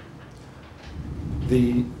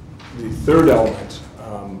 The third element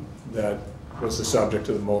that was the subject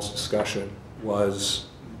of the most discussion was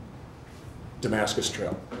Damascus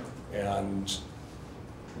Trail. and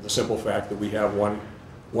the simple fact that we have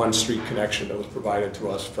one street connection that was provided to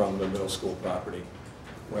us from the middle school property.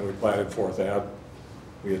 When we platted 4th Ave,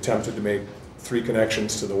 we attempted to make 3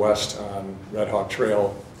 connections to the west on Red Hawk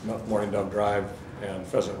Trail, Morning Dove Drive, and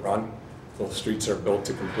Pheasant Run. Those streets are built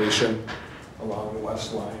to completion along the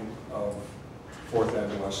west line of 4th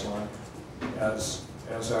Avenue West Line, as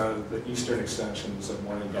are the eastern extensions of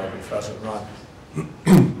Morning Dove and Pheasant Run.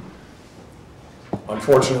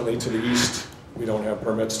 Unfortunately, to the east, we don't have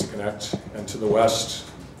permits to connect, and to the west,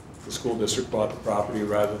 the school district bought the property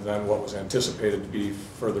rather than what was anticipated to be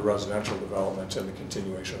further residential development and the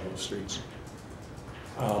continuation of those streets.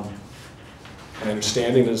 My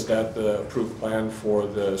understanding is that the approved plan for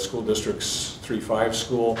the school district's 3-5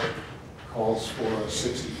 school calls for a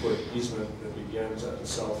 60-foot easement that begins at the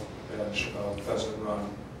south edge of Pheasant Run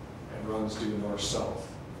and runs due north-south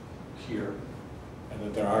here, and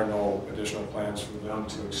that there are no additional plans for them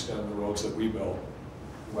to extend the roads that we built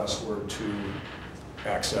westward to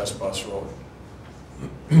access Bus Road.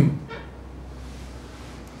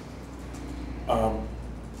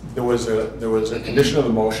 There was a condition of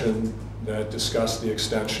the motion that discussed the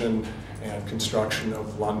extension and construction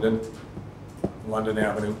of London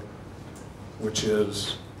Avenue, which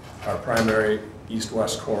is our primary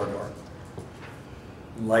east-west corridor.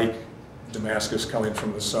 Like Damascus coming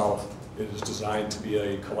from the south, it is designed to be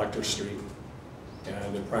a collector street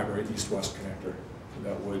and a primary east-west connector.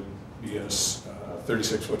 That would be a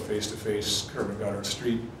 36-foot face-to-face curb and gutter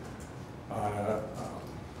street on a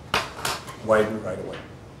widened right-of-way.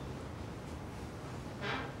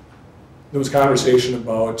 There was conversation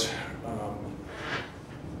about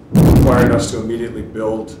requiring us to immediately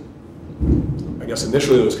build. I guess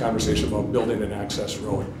initially there was conversation about building an access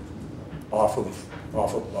road off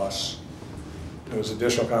of Bus. There was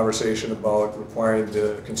additional conversation about requiring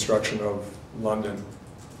the construction of London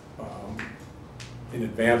in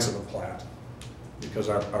advance of a plat, because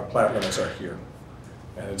our plat limits are here,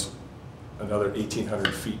 and it's another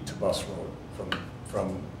 1,800 feet to Bus Road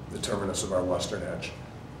from the terminus of our western edge,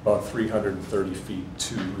 about 330 feet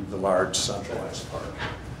to the large centralized park.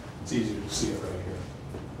 It's easy to see it right here.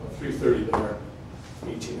 About 330 there,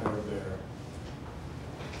 1,800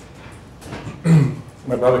 there.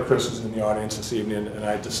 My brother Chris is in the audience this evening, and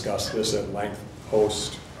I discussed this at length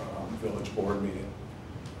post village board meeting.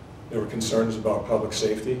 There were concerns about public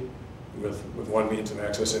safety with one means of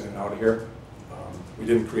access in and out of here. We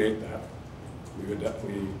didn't create that. We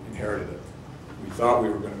inherited it. We thought we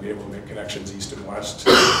were going to be able to make connections east and west.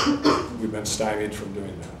 We've been stymied from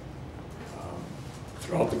doing that.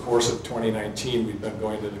 Throughout the course of 2019, we've been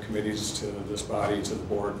going to the committees, to this body, to the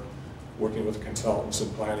board, working with consultants in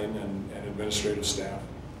planning and administrative staff.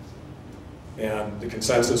 And the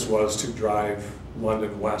consensus was to drive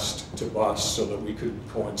London west to Bus so that we could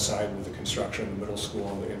coincide with the construction of the middle school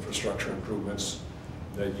and the infrastructure improvements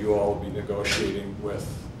that you all will be negotiating with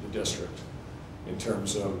the district in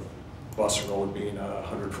terms of Bus Road being a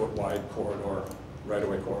 100-foot wide corridor,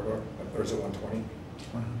 right-of-way corridor, or is it 120?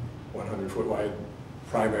 100-foot wide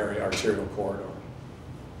primary arterial corridor.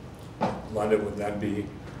 London would then be,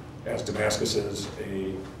 as Damascus is,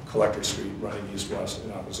 a collector street running east-west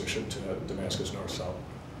in opposition to Damascus north-south.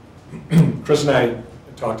 Chris and I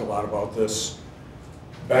talked a lot about this.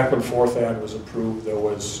 Back when 4th Ave was approved, there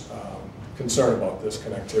was concern about this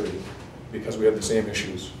connectivity because we had the same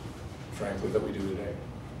issues, frankly, that we do today.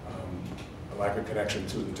 A lack of connection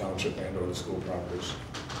to the township and or the school properties.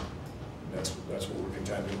 That's what we're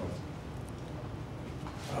contending with.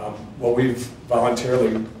 What we've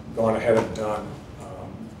voluntarily gone ahead and done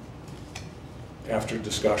after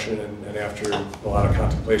discussion and after a lot of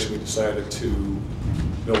contemplation, we decided to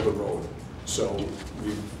build the road. So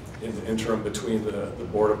we've, in the interim between the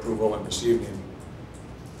board approval and this evening,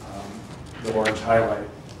 the orange highlight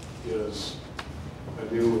is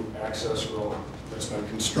a new access road that's been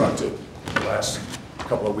constructed in the last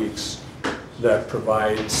couple of weeks that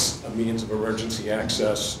provides a means of emergency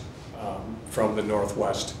access from the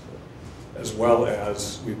northwest, as well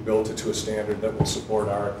as we've built it to a standard that will support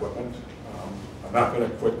our equipment. I'm not going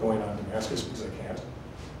to quit going on Damascus because I can't.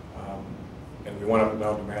 And we went up and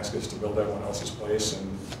down Damascus to build everyone else's place,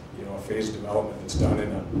 and a phased development that's done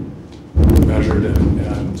in a measured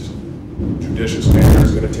and judicious manner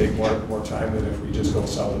is going to take more time than if we just go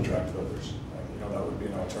sell and tract builders. That would be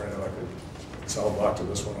an alternative. I could sell a block to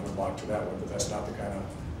this one and a block to that one, but that's not the kind of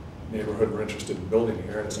neighborhood we're interested in building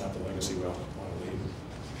here, and it's not the legacy we want to leave.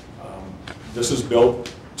 This is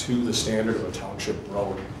built to the standard of a township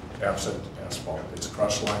road, absent asphalt. It's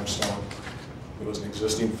crushed limestone. There was an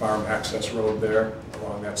existing farm access road there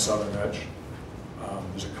along that southern edge.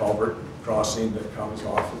 There's a culvert crossing that comes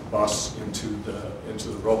off of Bus into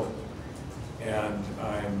the road. And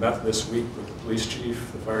I met this week with the police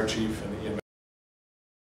chief, the fire chief, and the EMS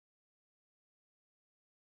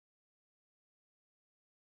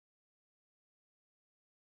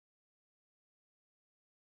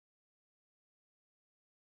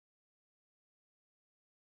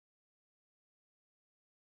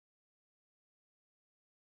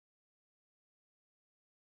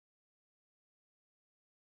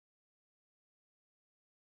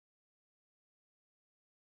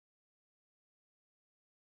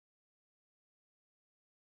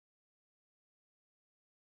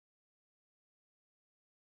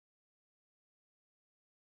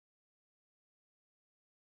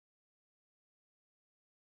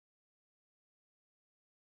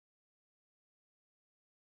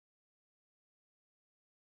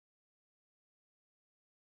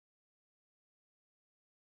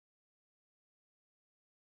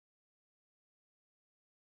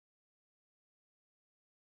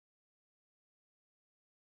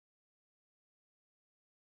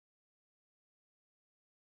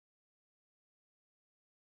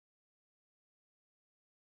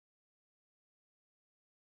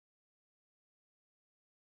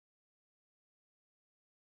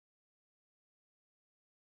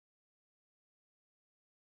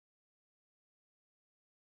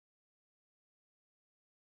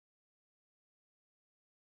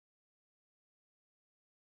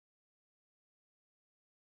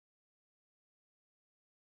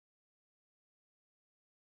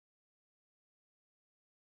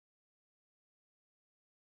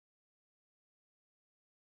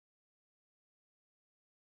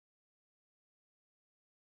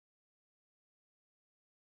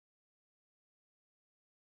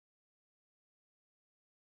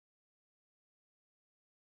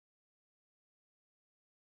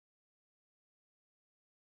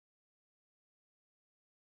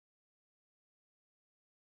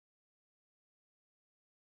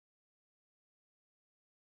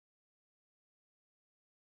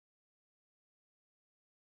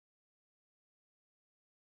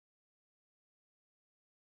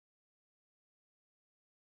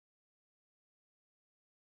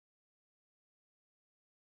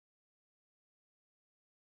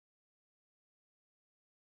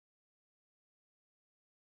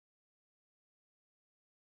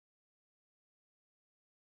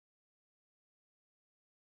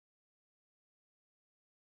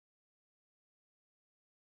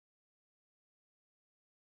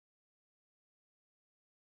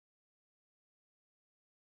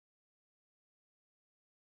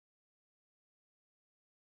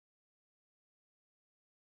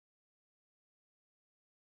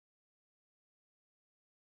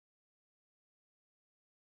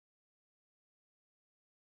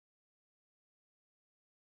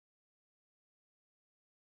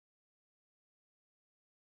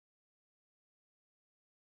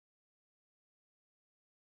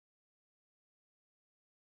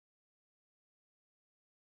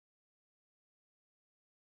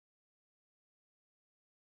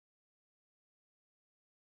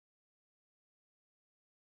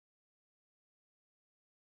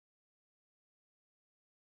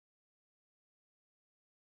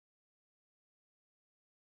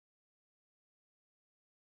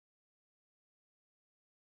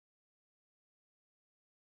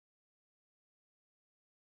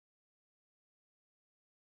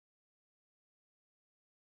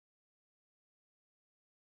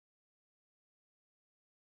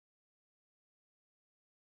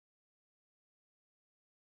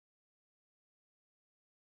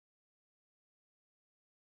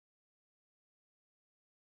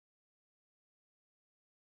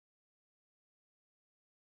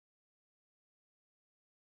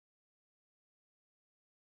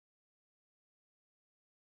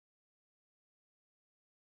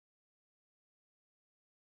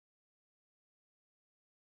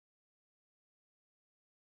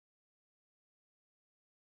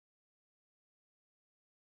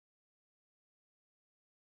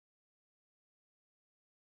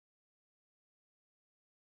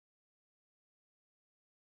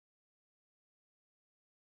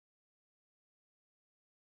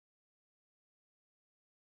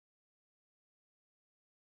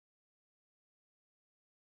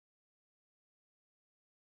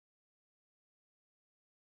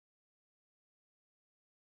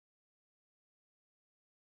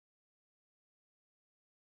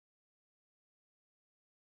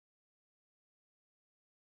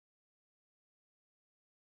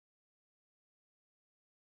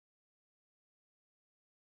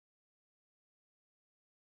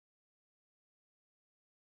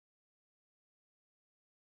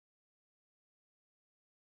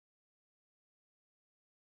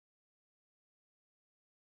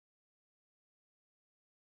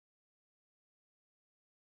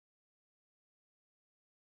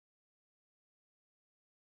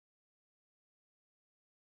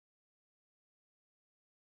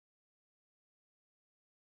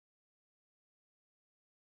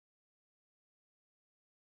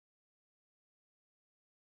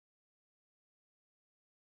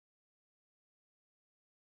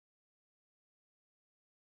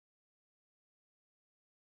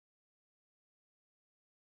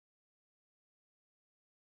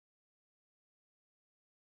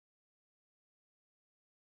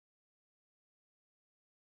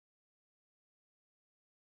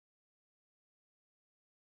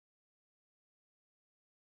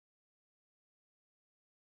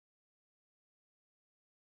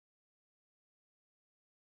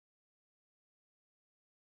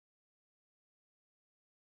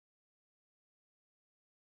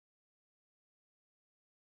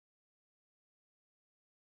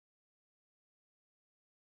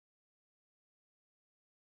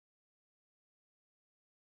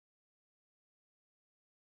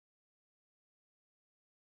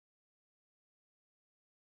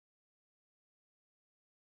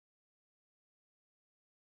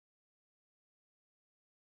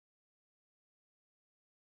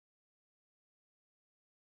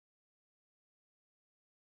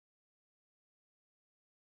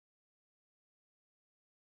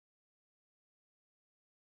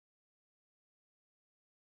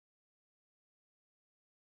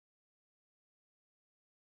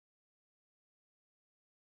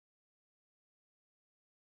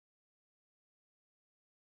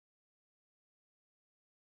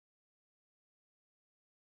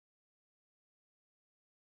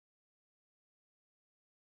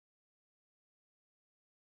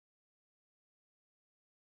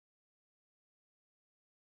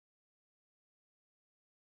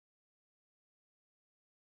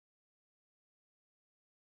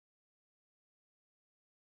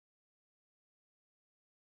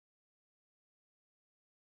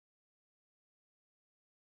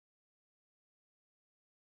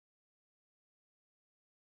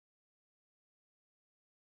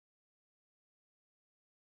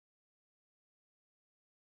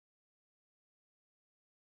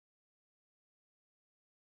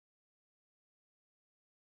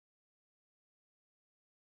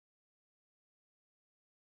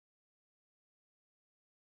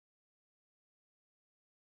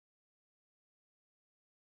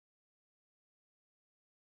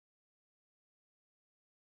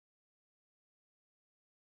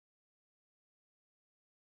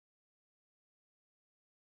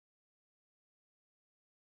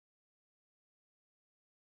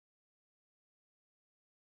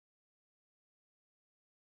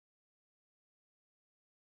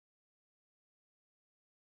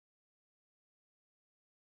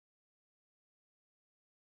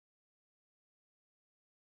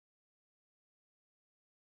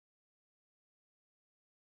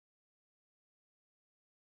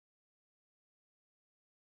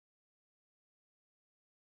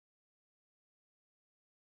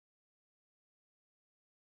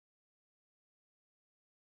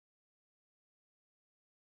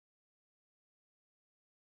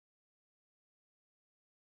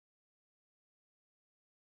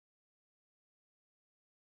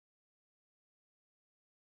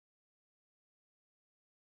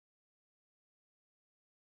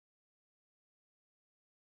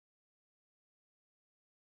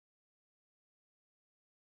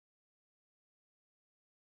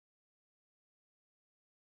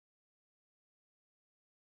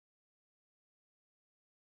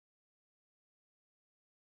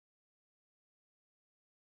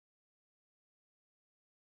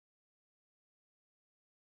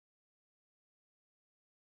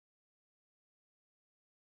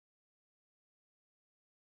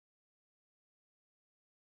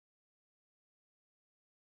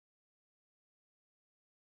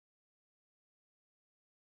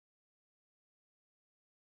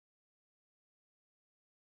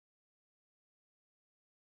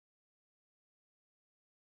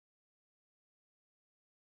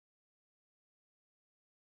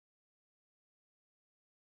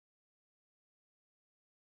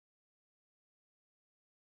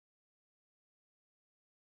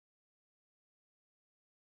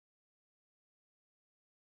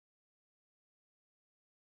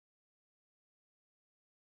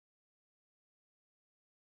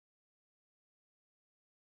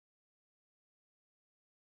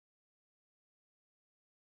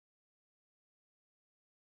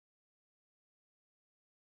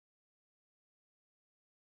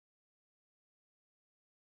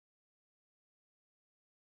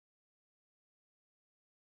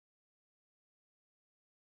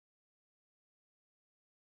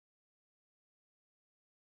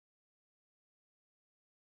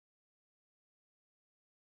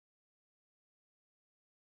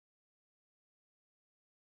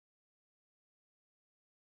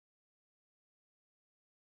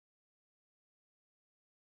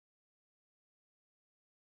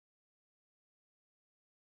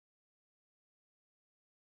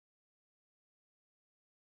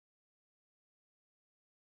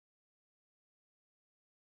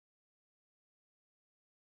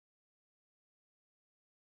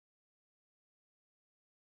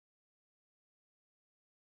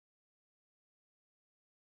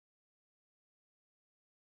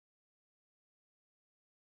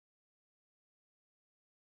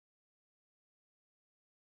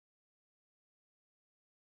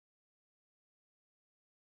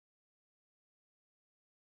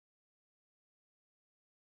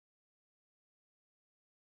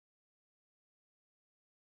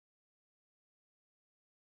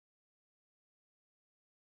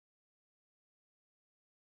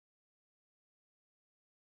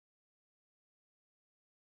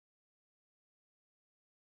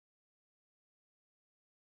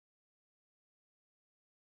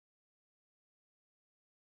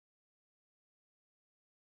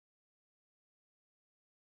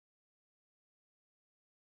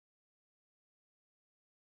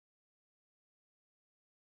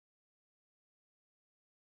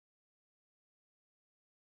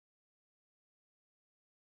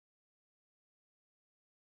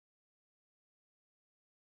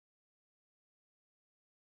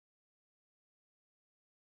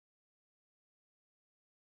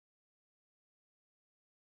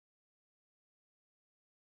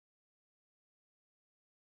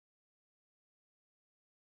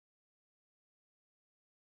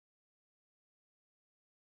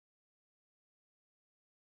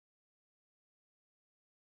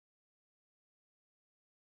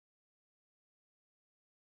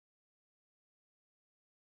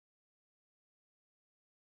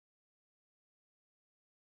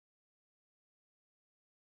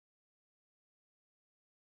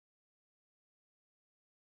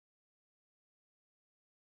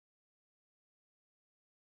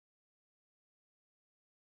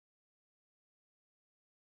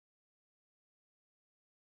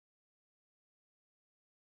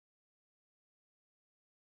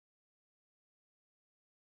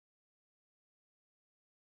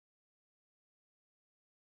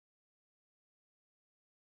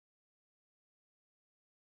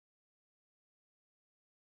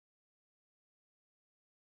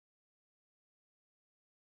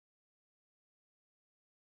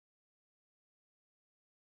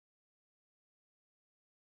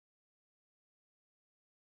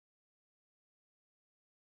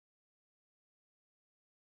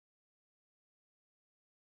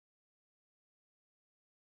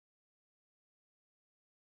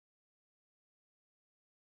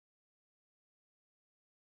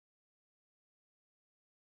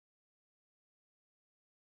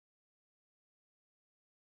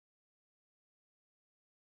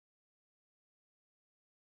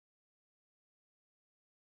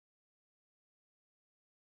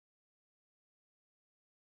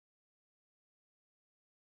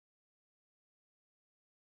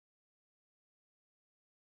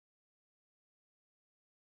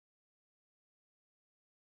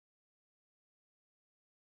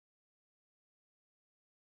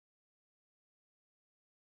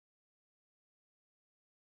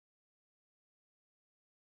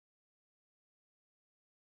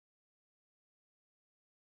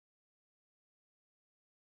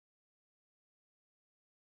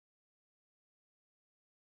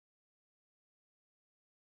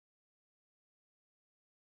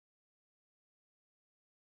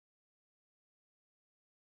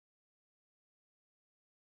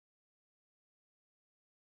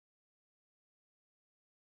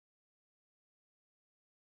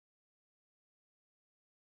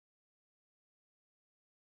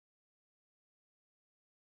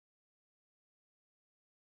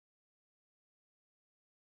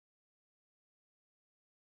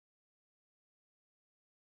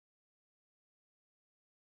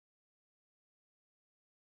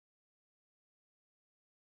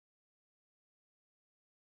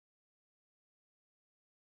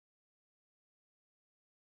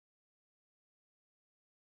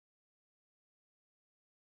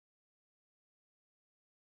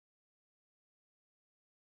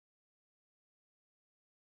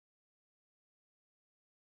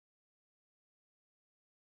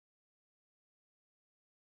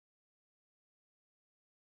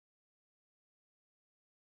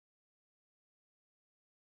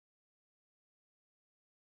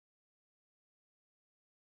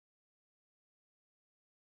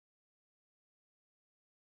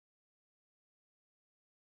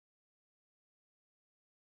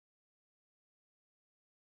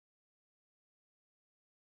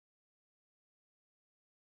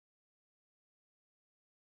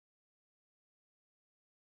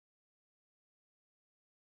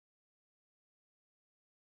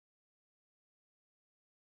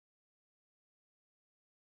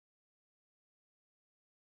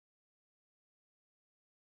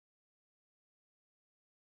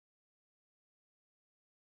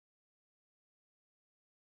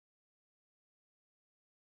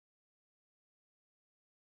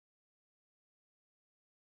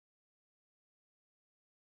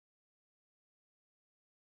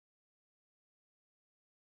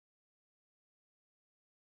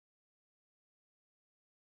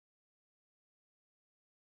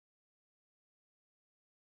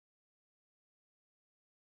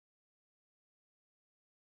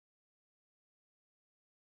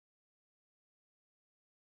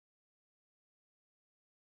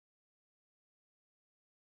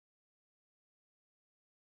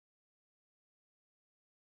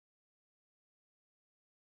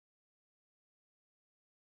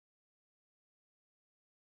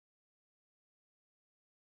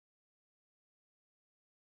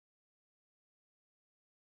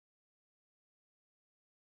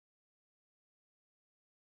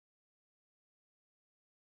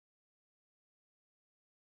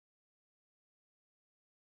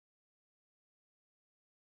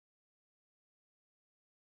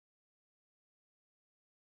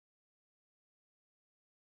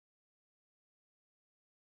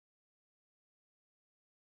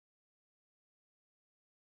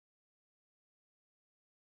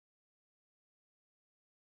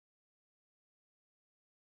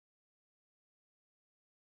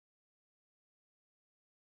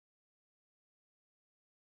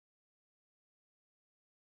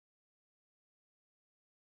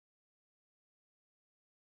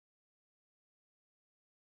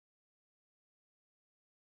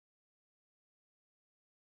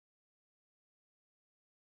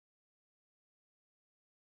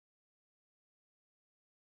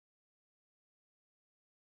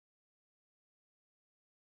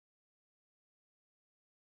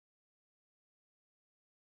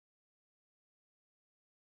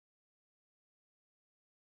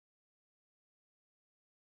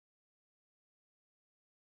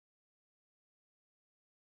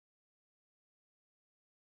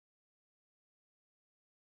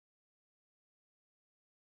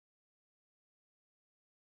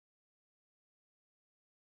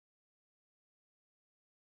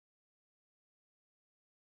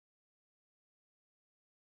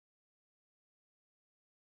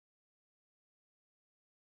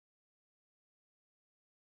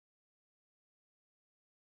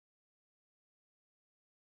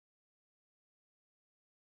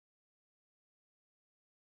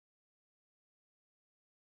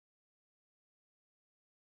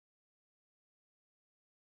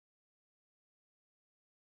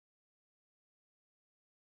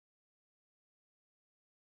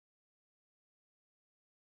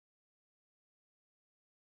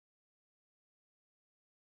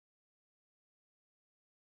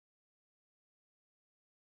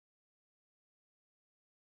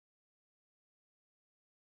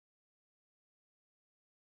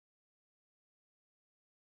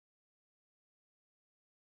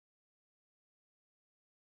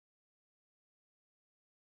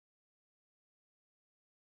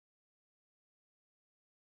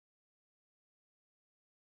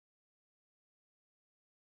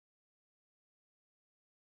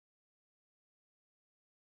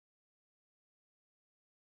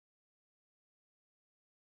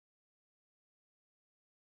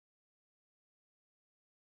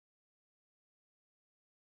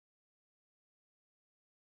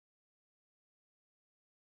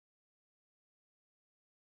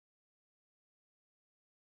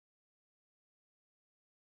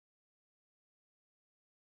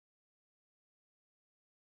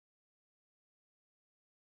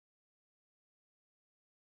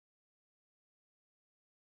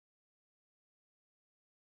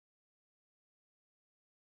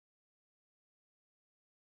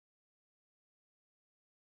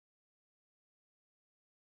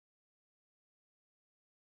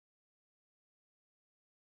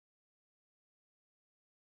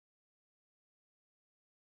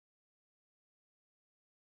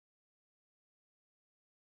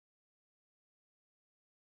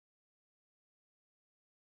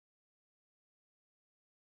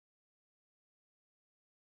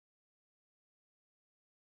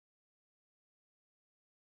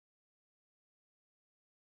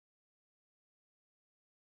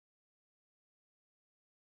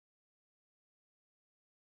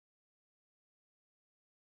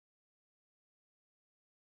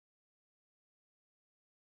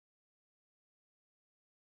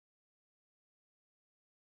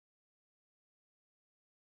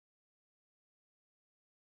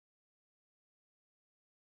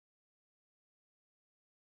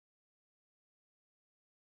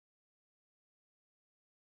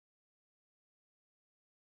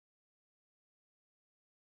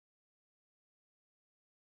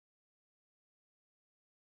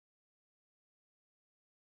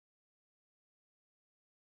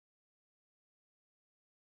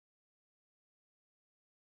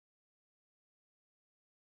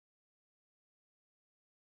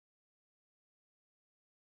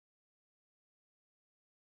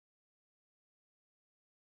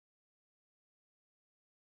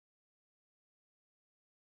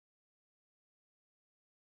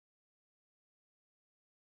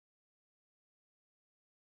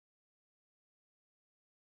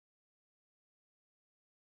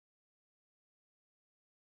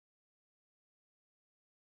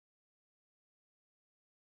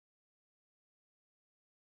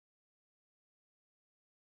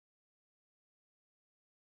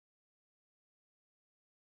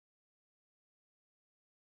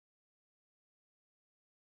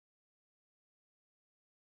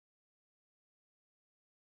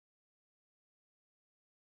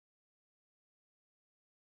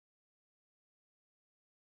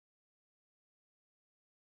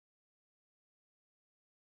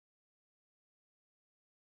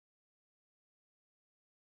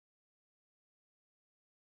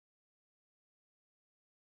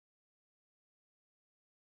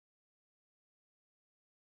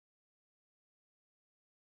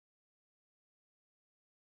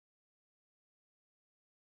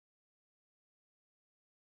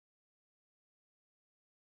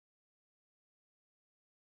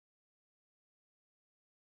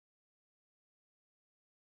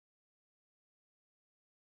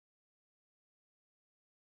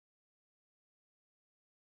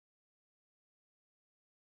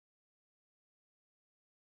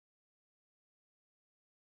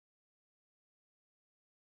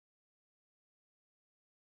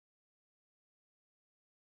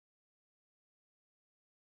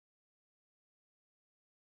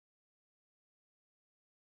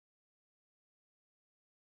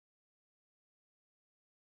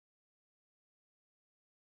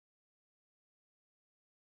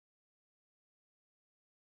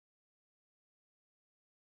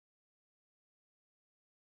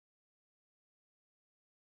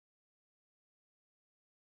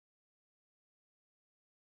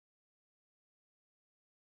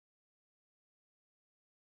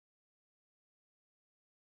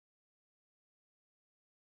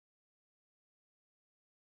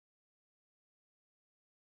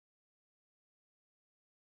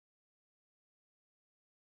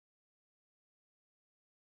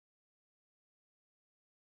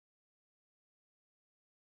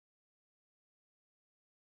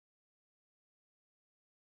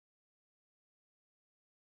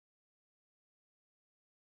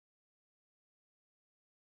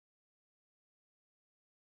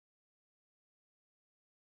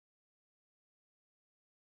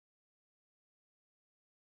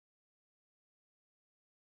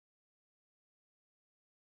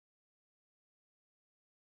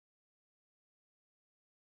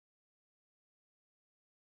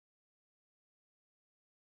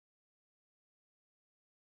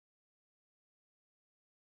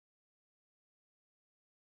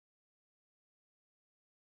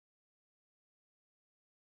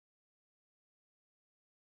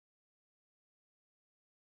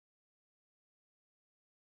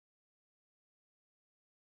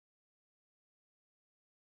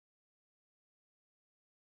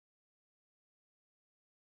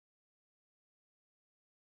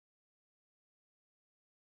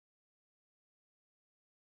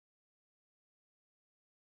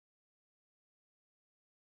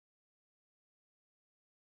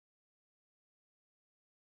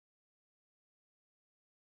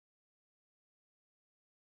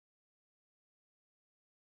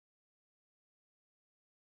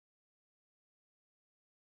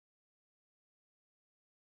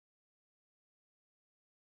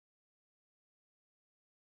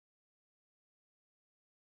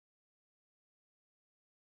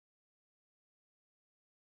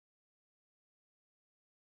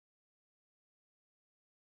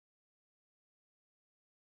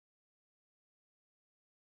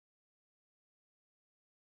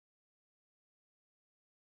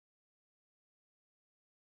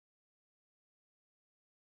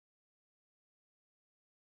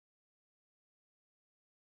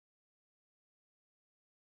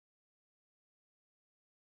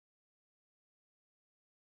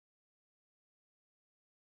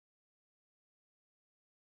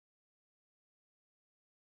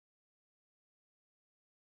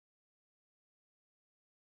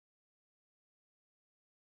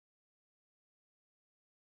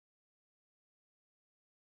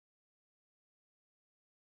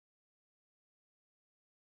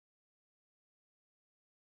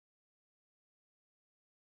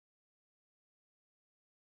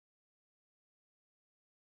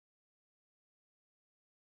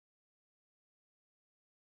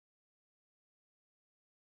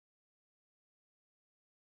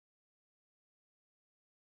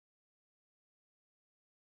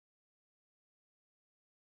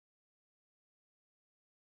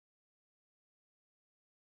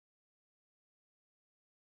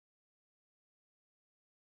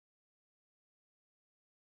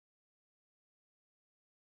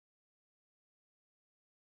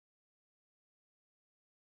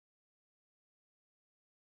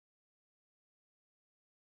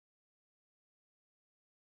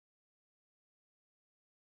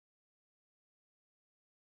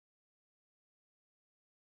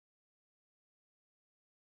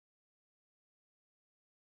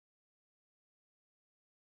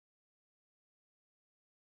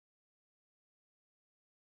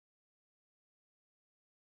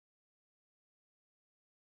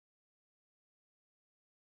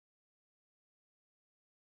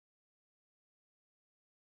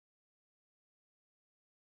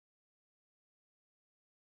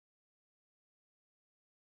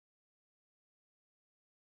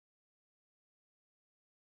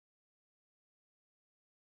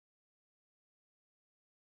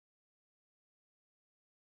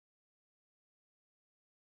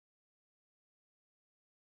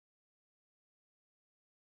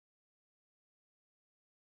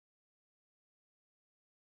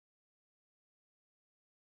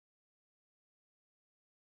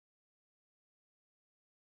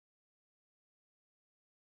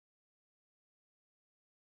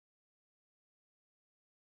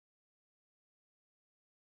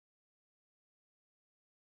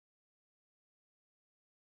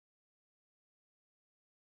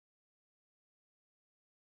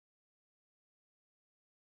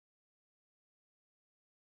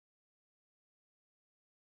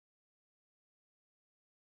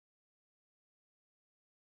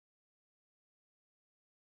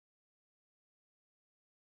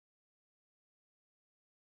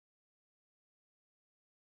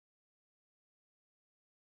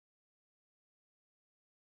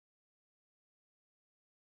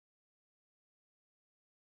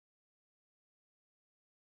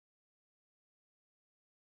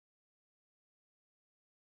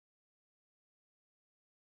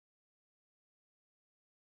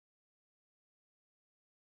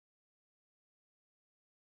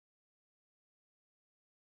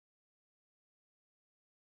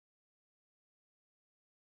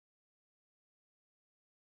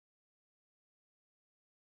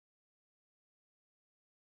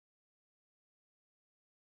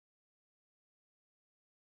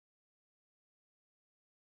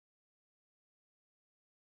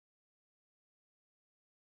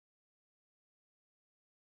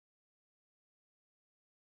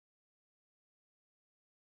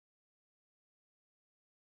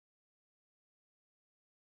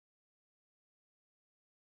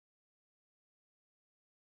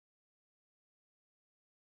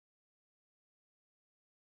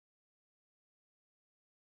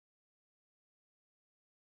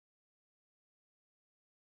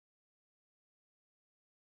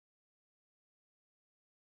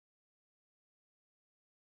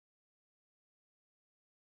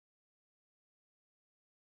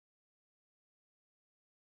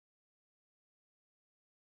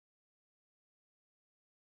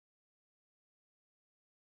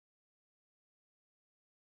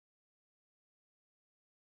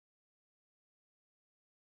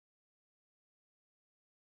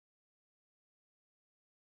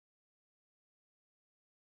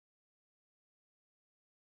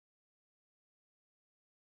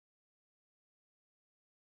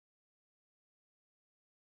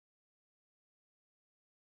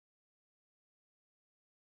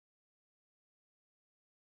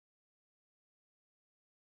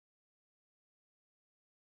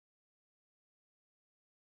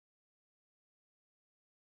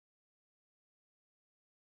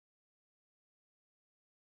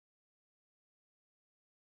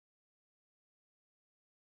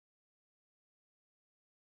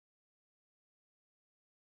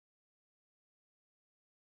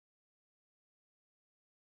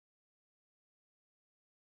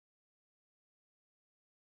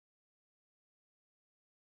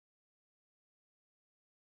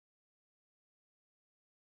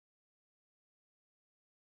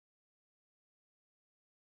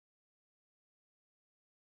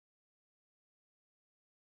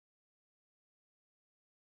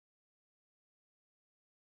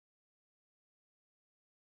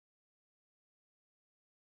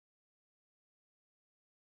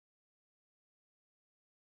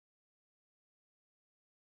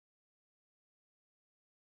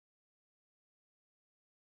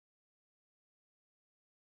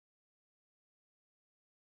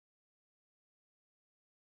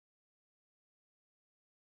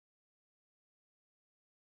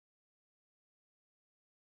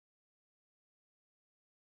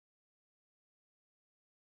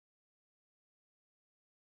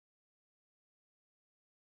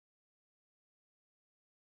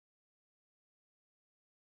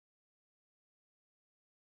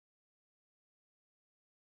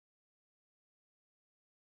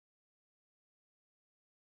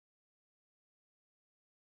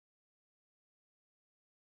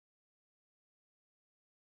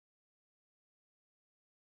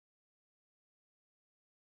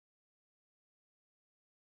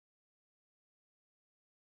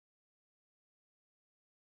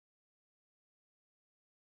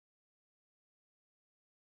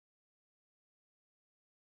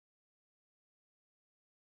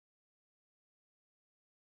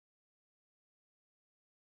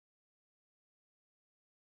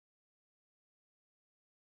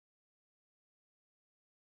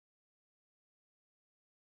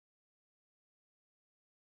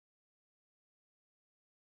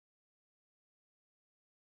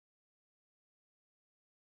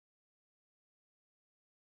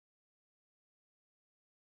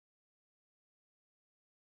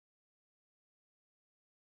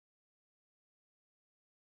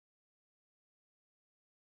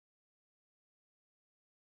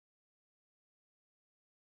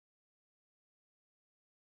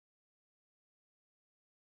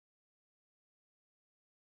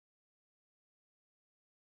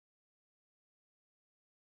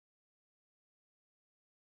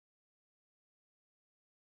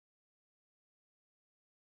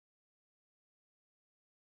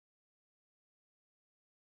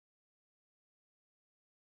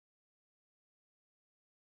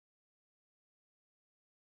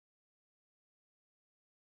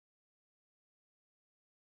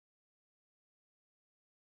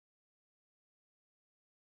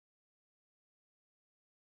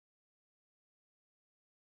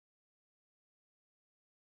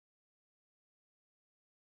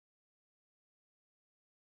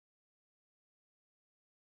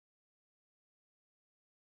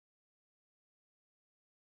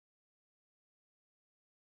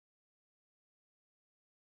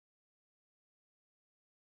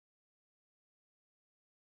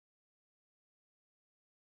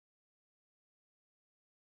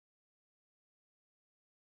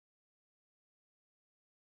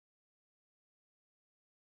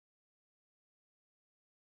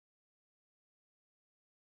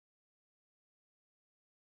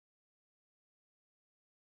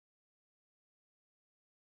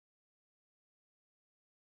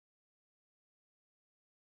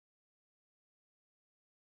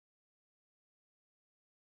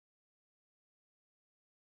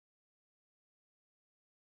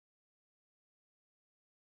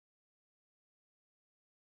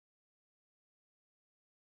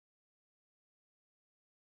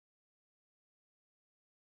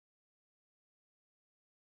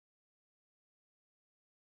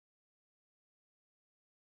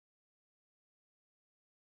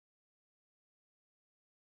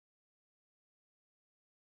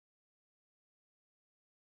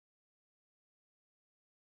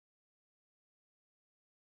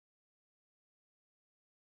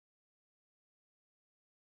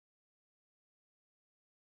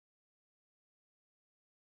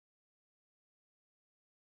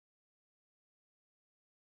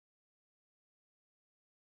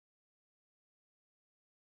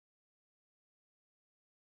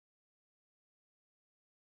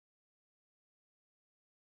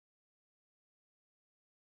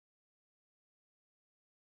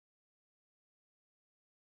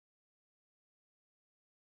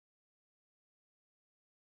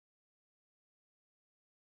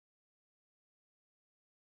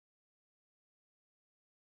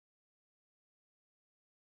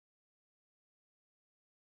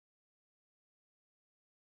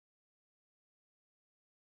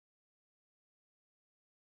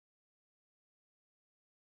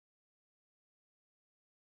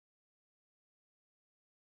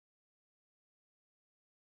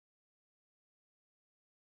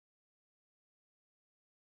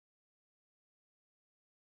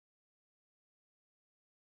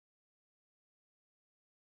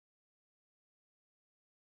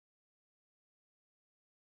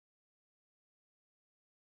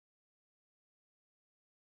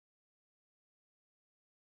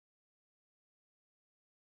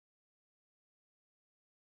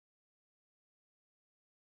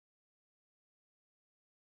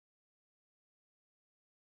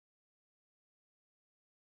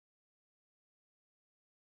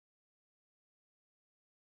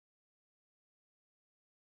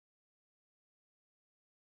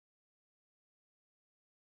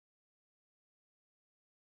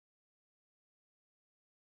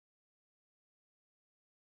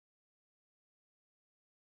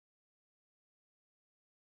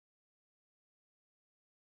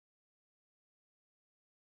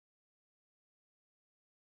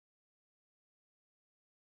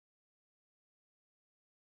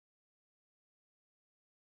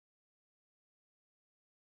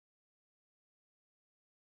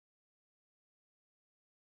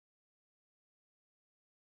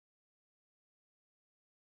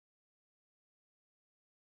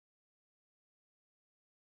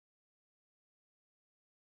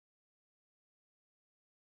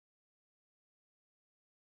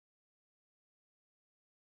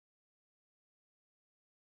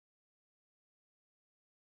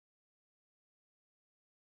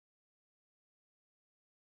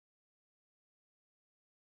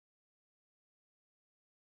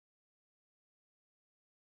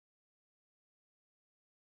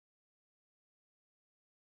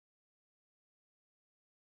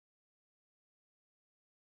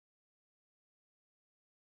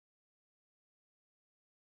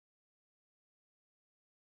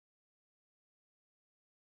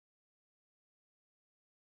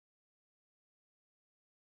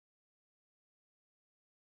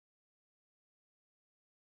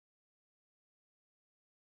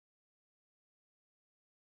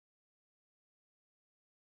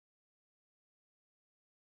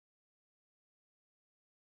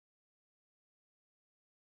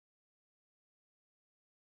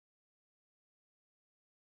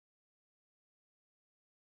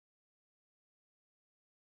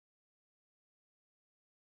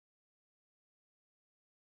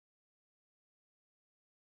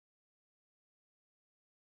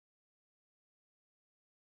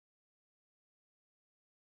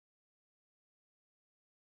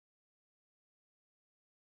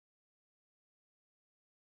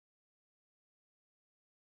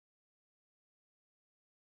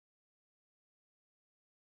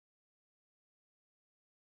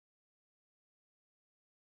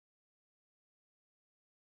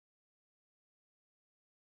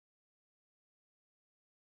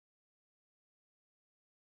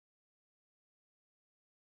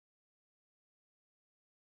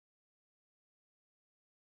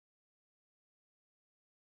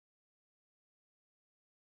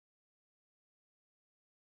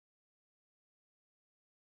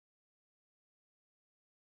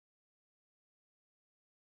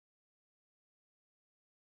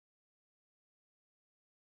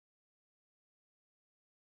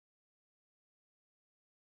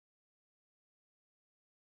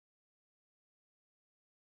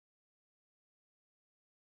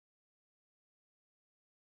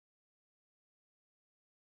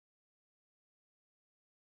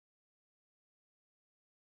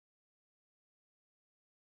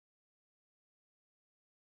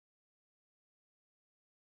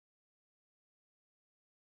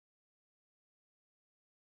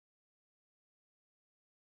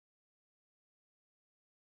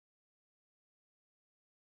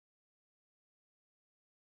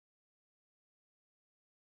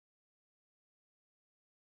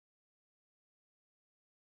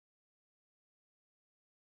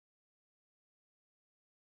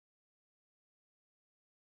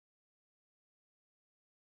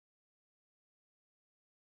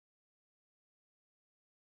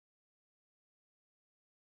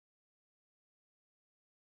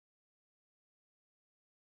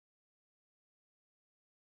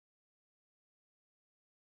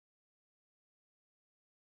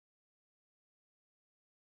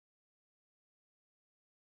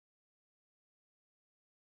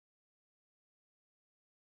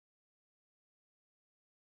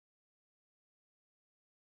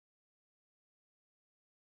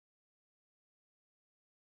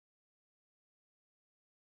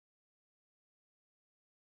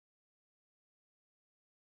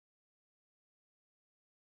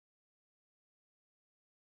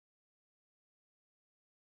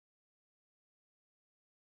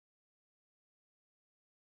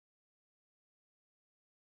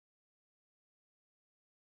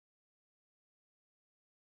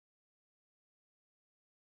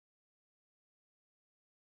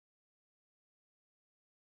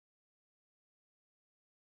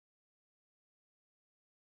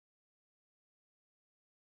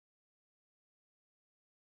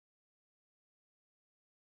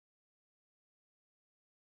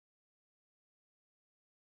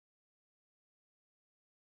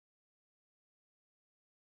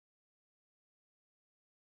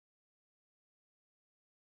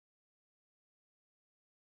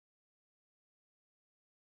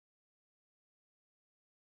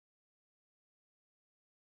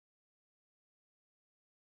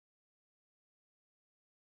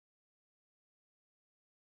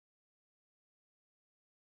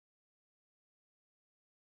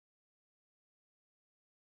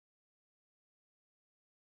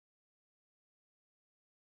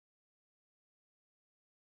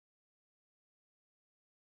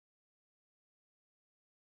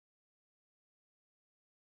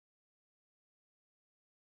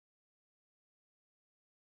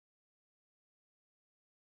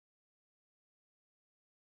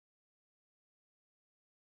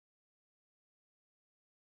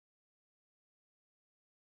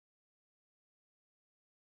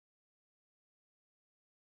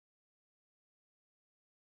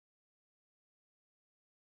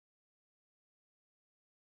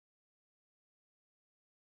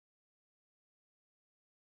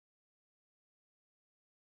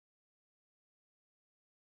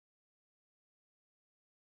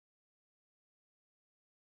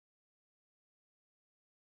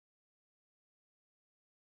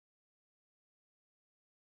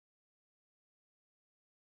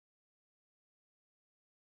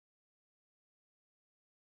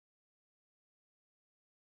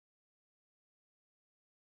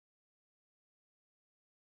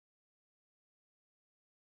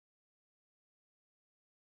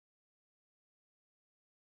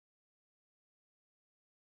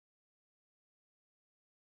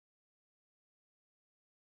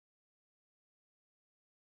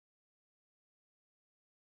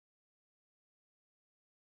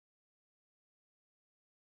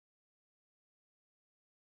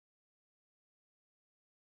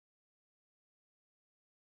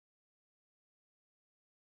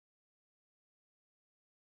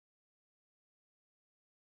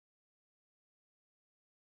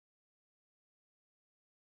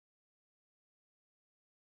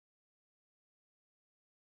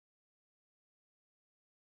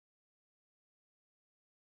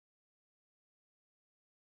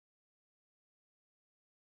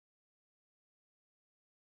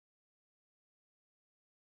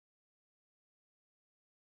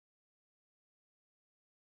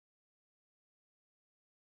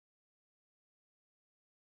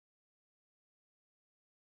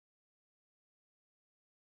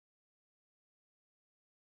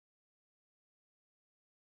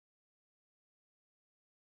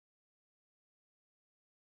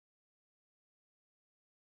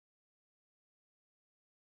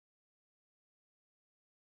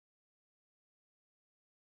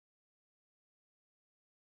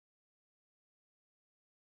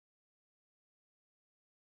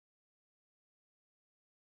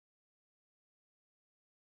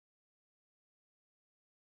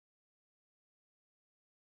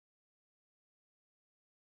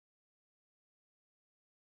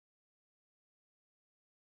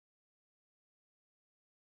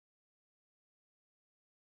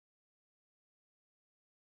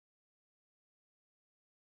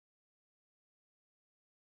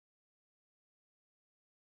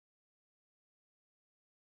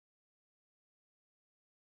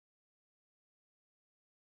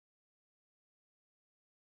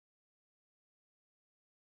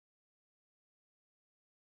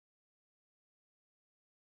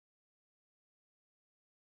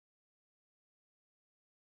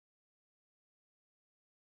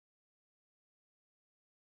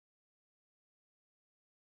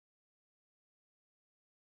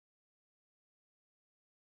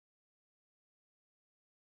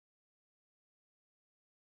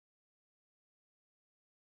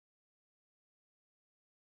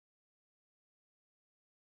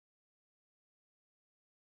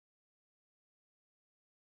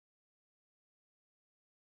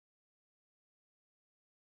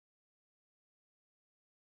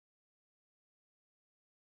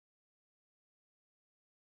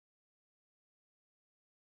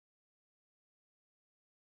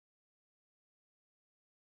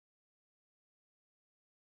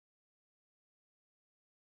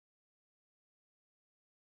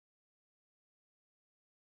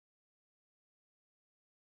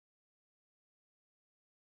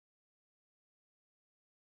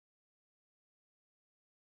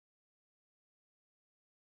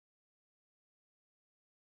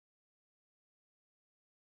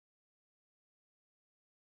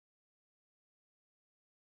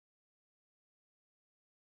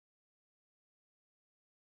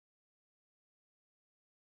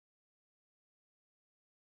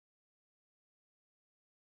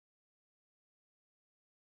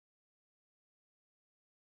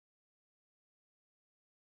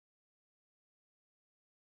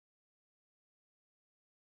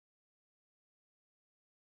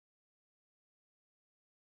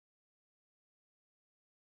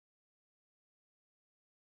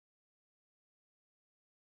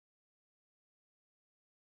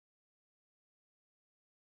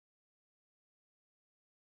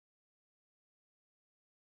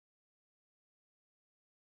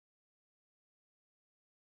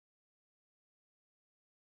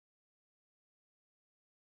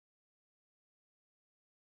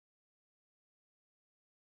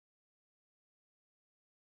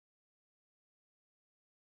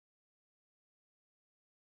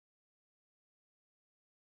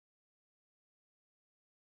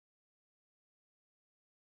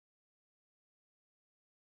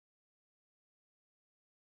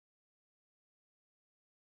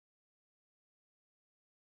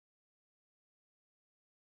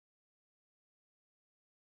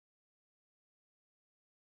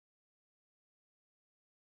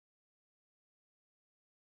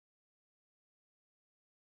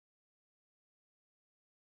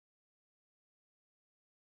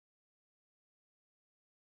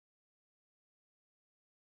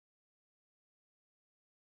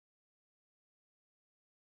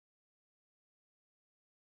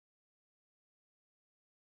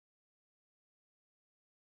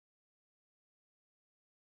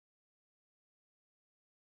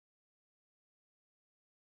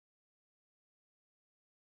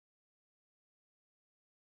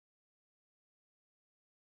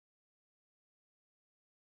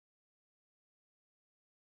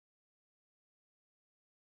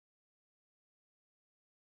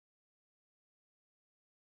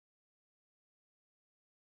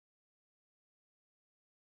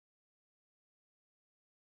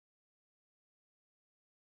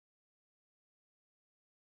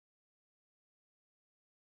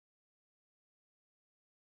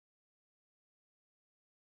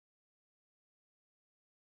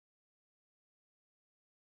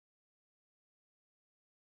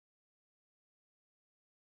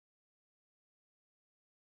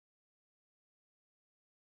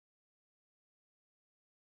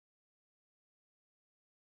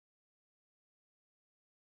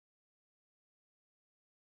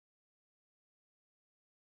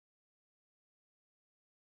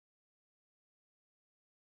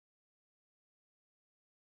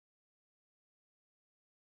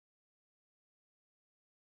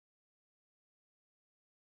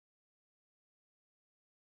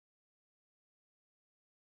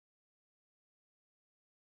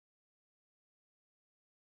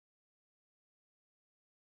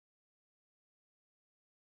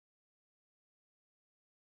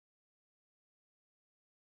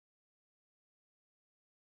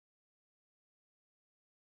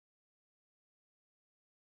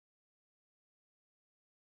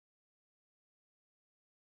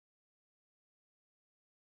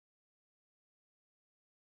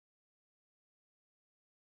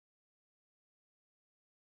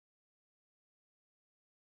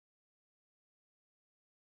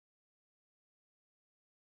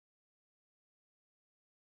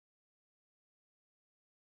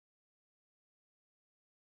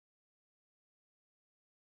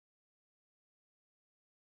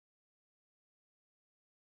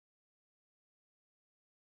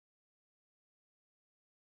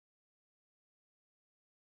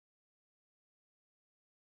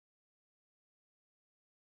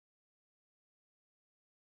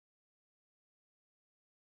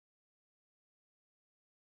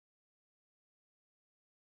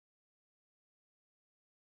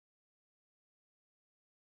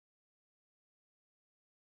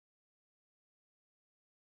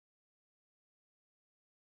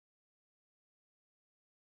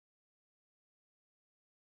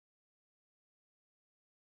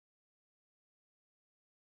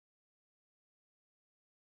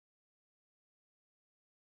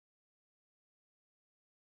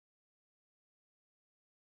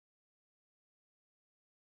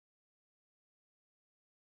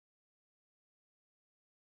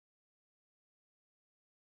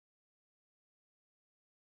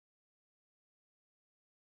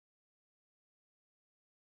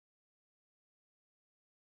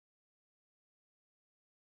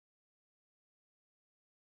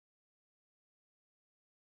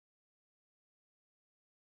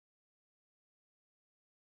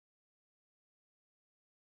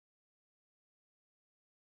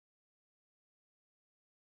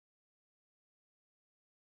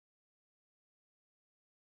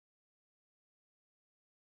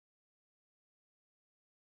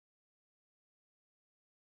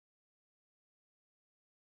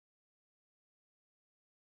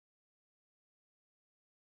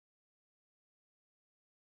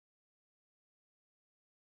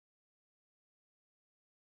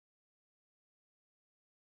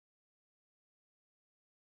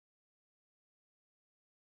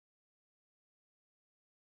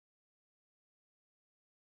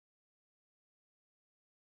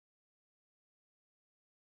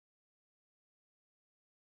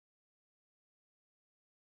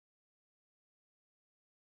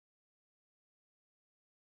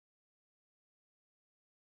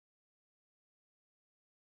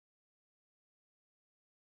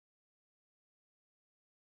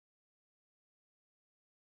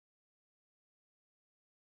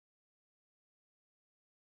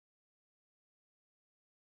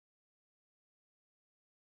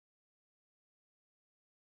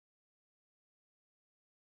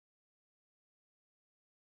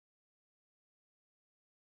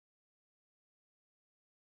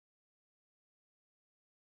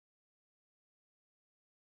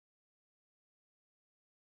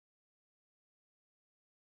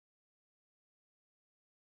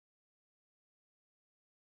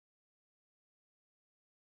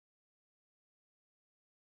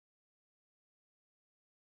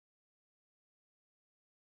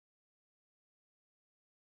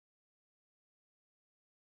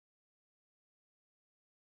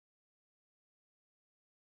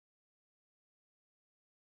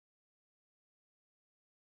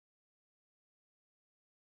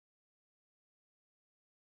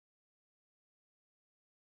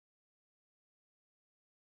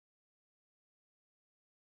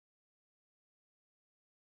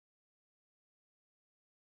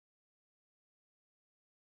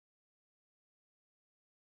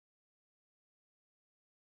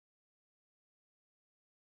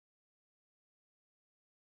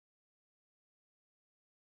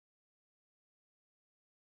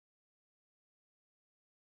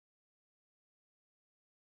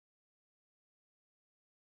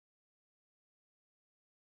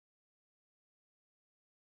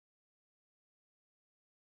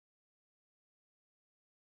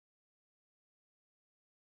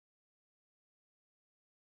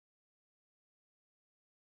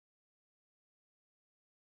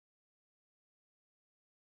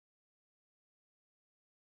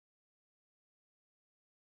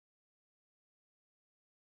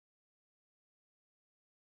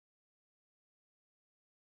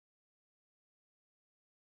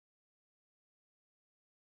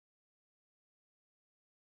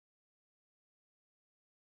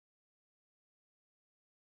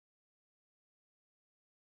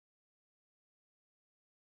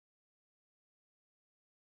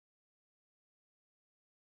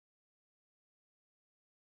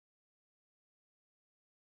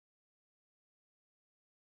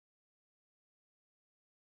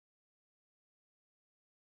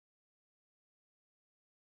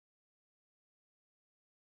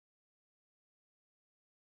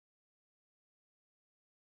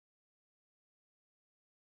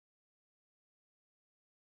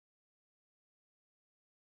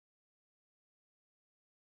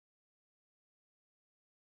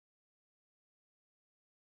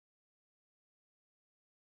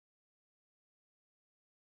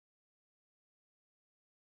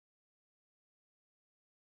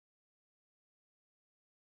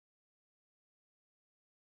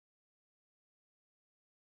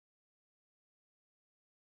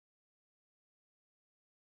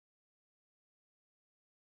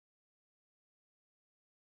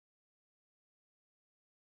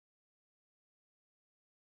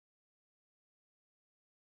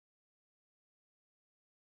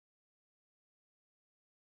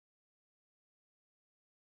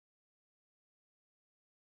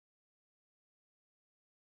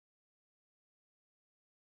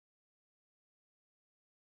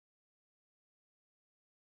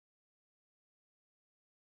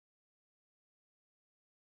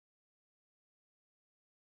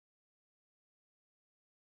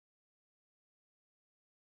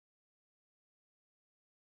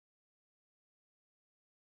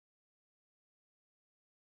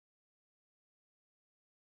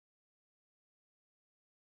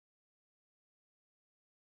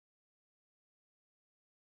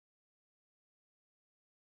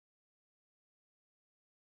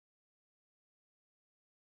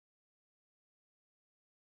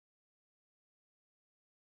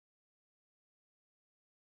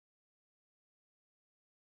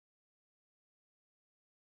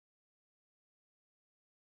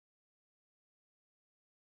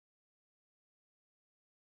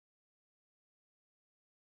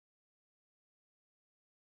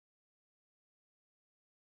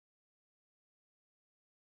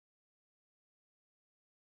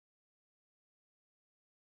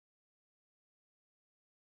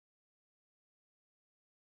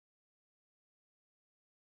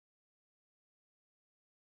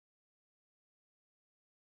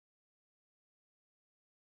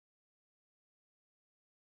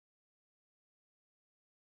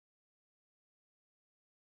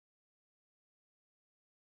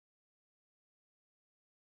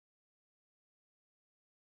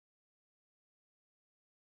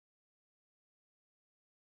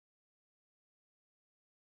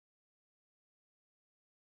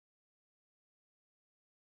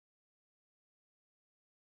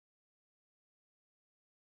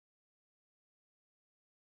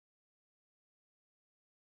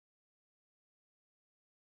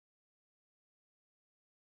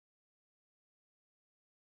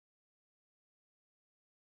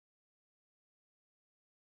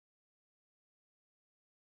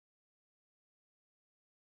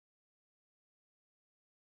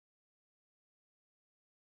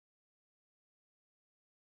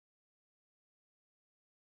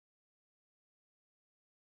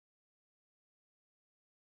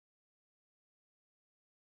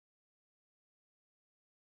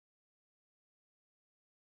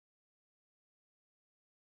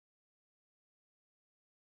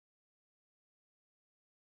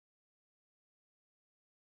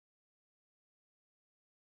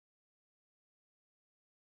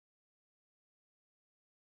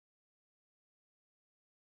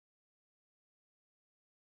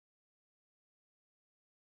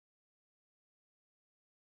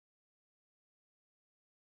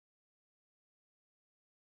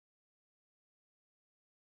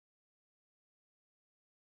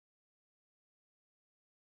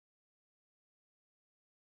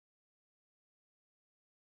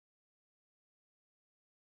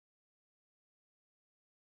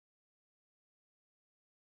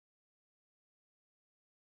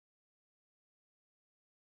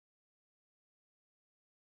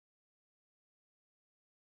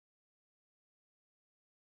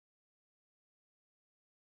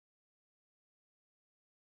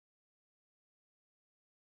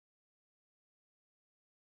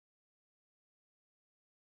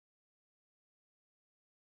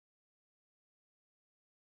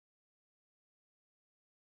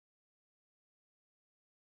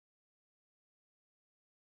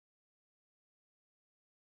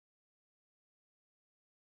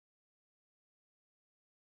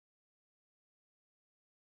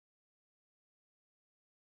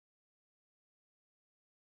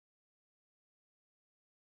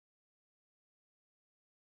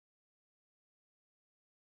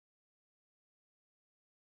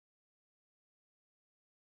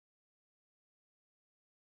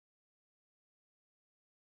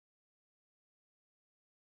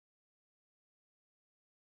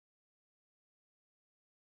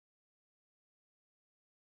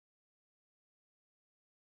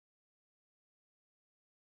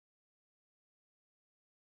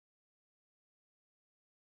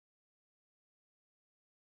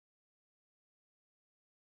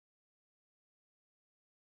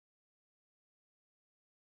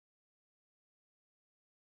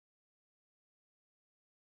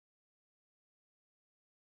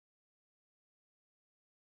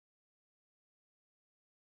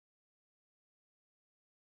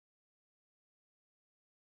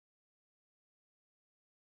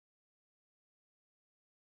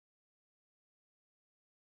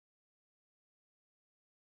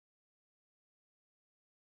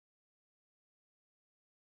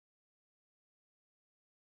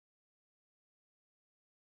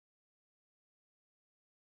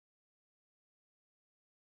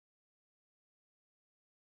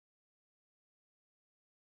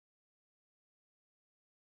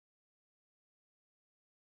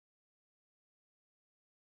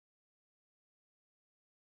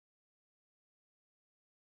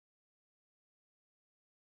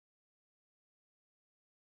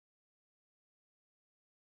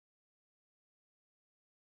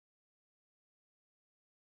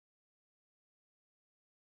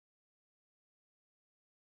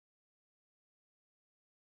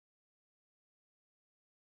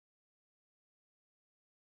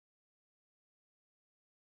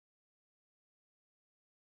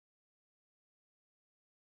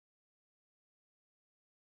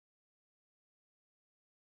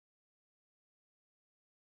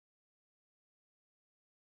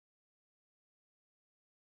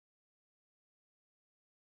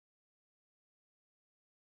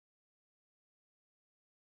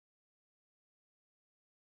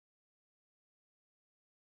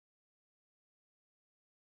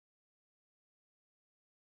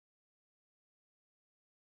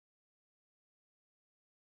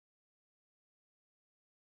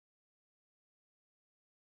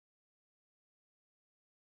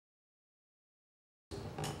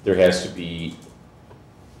there has to be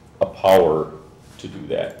a power to do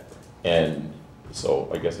that. And so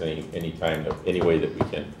I guess any time, any way that we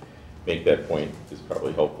can make that point is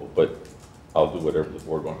probably helpful, but I'll do whatever the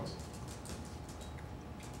board wants.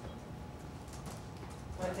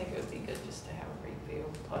 Well, I think it would be good just to have a review,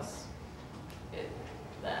 plus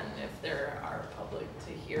then if there are public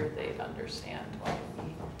to hear, they'd understand why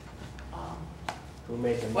Who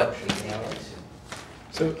made the what motion? we Alex?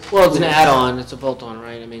 So, Well, it's an add-on, it's a bolt-on,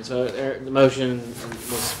 right? I mean, so the motion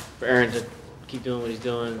was for Aaron to keep doing what he's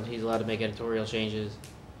doing, he's allowed to make editorial changes.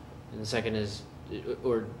 And the second is, is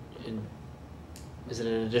it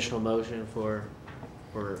an additional motion for?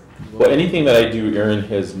 Well, anything that I do, Aaron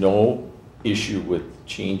has no issue with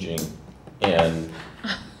changing and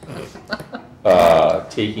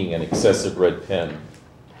taking an excessive red pen.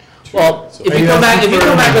 Well, if you come back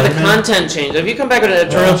with a content change, if you come back with an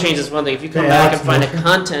editorial change, it's one thing. If you come back and find a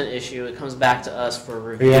content issue, it comes back to us for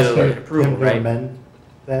review and approval, right? amend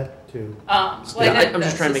that to? Well, I Yeah, didn't I'm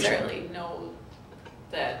just trying to make sure. necessarily know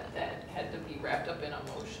that had to be wrapped up in a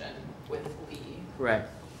motion with Lee. Right.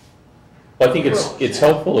 Well, I think it's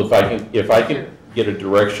helpful if I can get a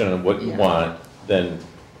direction on what you want, then,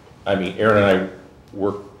 I mean, Aaron and I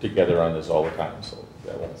work together on this all the time, so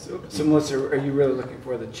that won't. So Melissa, are you really looking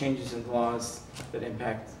for the changes in laws that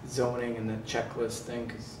impact zoning and the checklist thing?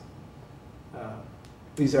 Because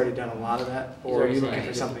he's already done a lot of that, or are you looking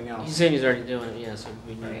for something else? He's saying he's already doing it, yeah, so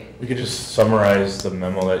we need. We could just summarize the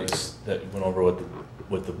memo that you went over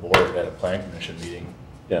with the board at a plan commission meeting.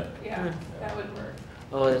 Yeah. Yeah, that would work.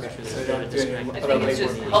 Oh, that's Okay, true. so There's don't no do any disconnect. I think it's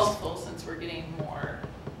just helpful since we're getting more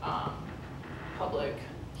public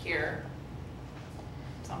here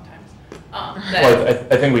sometimes. Well,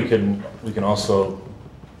 I think we can also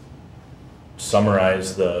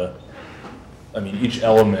summarize each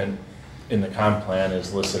element in the comp plan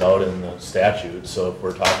is listed out in the statute, so if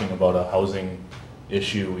we're talking about a housing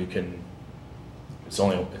issue, it's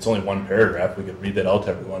only one paragraph, we could read that out to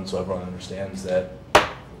everyone so everyone understands that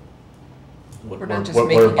what We're not just we're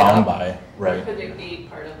making it bound up. by, right? Could it be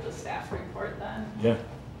part of the staff report then? Yeah.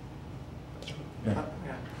 And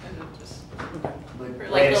it just, But for wait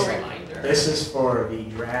like a a little second. reminder. This is for the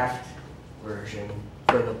draft version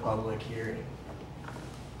for the public hearing,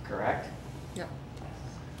 correct? Yep.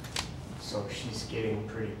 So she's getting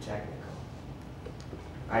pretty technical.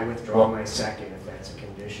 I withdraw my second if that's a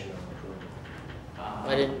condition of approval.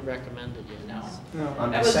 I didn't recommend it yet. No. No.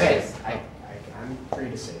 I'm That just was saying, just- I'm free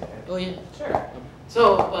to say that. Oh, yeah. Sure.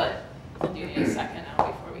 So, but do you need a second now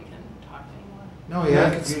before we can talk anymore? No, yeah,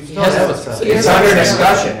 it's- you it's still have a it's- second. It's under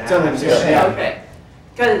discussion. It's under I'm just discussion. saying. Okay,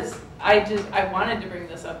 because I wanted to bring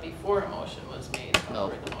this up before a motion was made,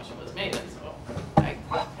 before the motion was made, and so I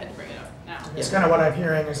had to bring it up now. It's kind of what I'm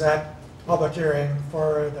hearing is that public hearing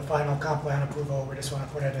for the final comp plan approval, we just want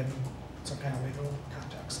to put it in some kind of legal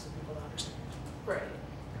context for people to understand. Right.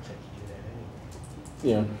 I think you do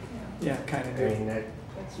that anyway. Yeah. Yeah, kind of. I mean, that,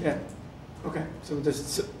 Yeah, okay, so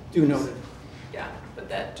just do note it. Yeah, but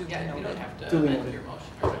that, yeah, you don't have to Duly amend noted. your motion.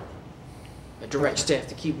 Or I direct staff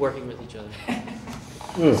to keep working with each other.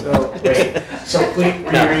 So, wait, so please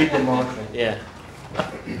reread the motion. Yeah.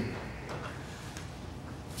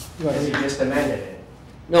 you want Because to you just amended it.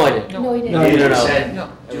 No, I didn't. No, he didn't. No, You no, no. said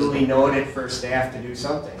No. duly noted for staff to do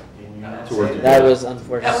something. Didn't you not To work say that? That was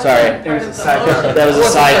unfortunate, That sorry. wasn't part of the Side motion. comment. That was a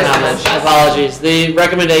Wasn't side part of the comment, motion. apologies. The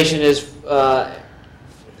recommendation is, let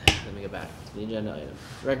me go back to the agenda item.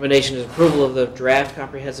 Recommendation is approval of the draft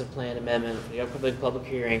comprehensive plan amendment for the upcoming public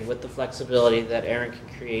hearing with the flexibility that Aaron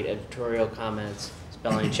can create editorial comments,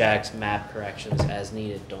 spelling checks, map corrections as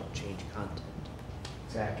needed, don't change content.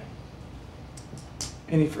 Zach?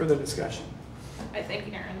 Any further discussion? I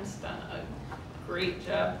think Aaron's done a great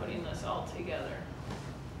job putting this all together.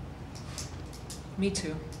 Me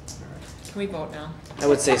too. Can we vote now? I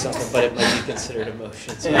would say something, but it might be considered a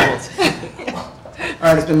motion, so I won't say. All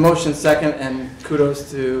right, it's been motion second, and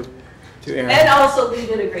kudos to Aaron. And also, Lee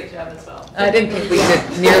did a great job as well. I didn't think we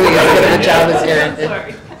did nearly as good a job as Aaron did.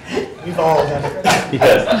 Sorry. We've all done it.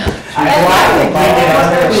 Yes.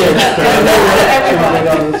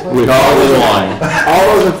 Everyone. With all in line.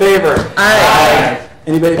 All those in favor? Aye.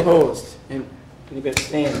 Anybody opposed? Anybody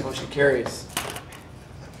abstained? Motion carries.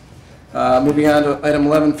 Moving on to item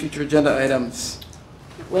 11, future agenda items.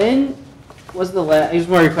 When was the last, here's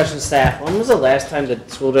more of your question to staff, when was the last time the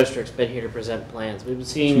school district's been here to present plans? We've been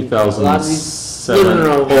seeing a lot of these. 2007.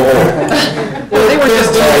 No. Well, they were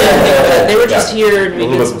just They were just here, and we A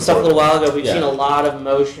little did bit some stuff a little while ago, we've Yeah. seen a lot of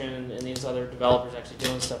motion, and these other developers actually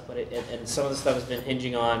doing stuff, but and some of the stuff has been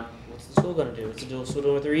hinging on, what's the school gonna do? What's the school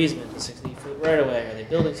doing with their easement, the 60-foot right-of-way, are they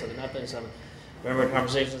building something, not building something? Remember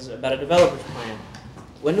conversations about a developer's plan?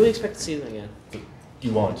 When do we expect to see them again?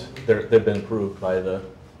 You won't. They've been approved by the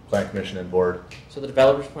plan commission and board. So the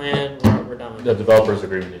developer's plan, we're done with The it. developer's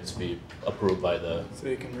agreement needs to be approved by the, So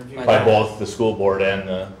you can review. by both the school board and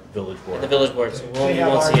the village And board. the village board, so They we have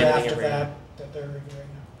won't our see draft anything of ever. that they're reviewing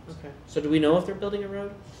now. Okay. So do we know if they're building a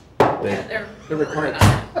road? They- They're required.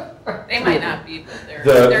 They might not be, but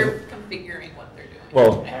The- they're configuring what they're doing.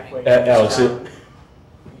 Well, Halfway Alex, down.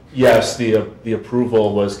 yes, the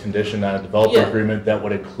approval was conditioned on a developer Yeah. agreement that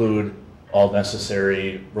would include all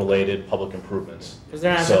necessary related public improvements. Because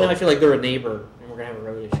they're not, So- I feel like they're a neighbor, and we're gonna have a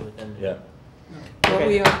road issue with them. Yeah. Well,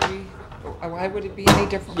 Okay. why would it be any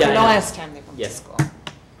different Yeah, from I the know. last time they went Yeah. to school?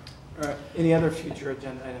 All right, any other future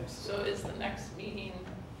agenda items? So is the next meeting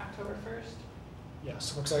October 1st?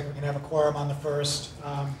 Yes, looks like we can have a quorum on the 1st.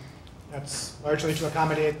 That's largely to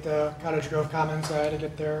accommodate the Cottage Grove Commons to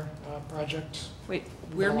get their project. Wait,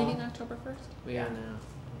 we're meeting October 1st? We are now.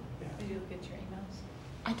 Did you get your emails?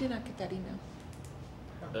 I did not get that email.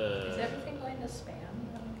 Is everything going to spam?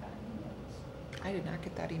 You haven't got emails? I did not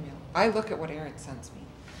get that email. I look at what Aaron sends me.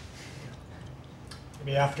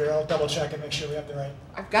 Maybe after, I'll double check and make sure we have the right.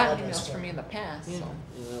 I've gotten address emails for from it. you in the past, Yeah, so.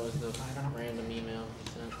 that was the I don't know. random email he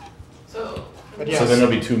sent. So. But So yes. then there'll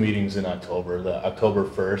be 2 meetings in October. The October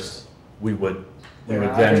 1st, we would There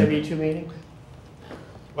are then. gonna be 2 meetings?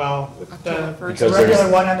 Well, October the 1st. Because regular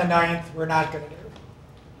there's- one on the 9th, we're not gonna do.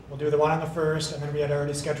 We'll do the one on the 1st, and then we had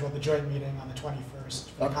already scheduled the joint meeting on the 21st.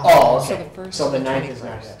 for the Oh, commons. So okay. the first So the and 9th is 21st.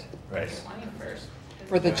 not it. Right. 21st.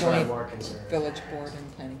 For the That's what I'm joint more concerned. village board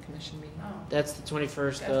and planning commission meeting. Oh. That's the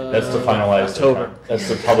 21st That's to finalize the, October. that's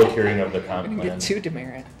the public hearing of the I'm comp gonna plan. get 2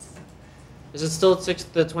 demerits. Is it still at 6,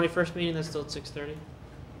 the 21st meeting, that's still at 6:30?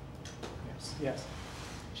 Yes.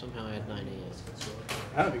 Somehow I had 9 a.m.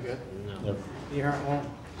 That would be good. No. Yep. You aren't alone.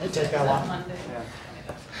 It'd take that Is long. Monday? Yeah.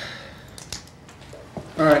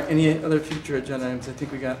 All right, any other future agenda items? I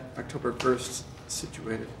think we got October 1st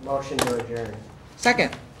situated. Motion to adjourn.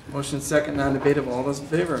 Second. Motion second, non-debatable. All those in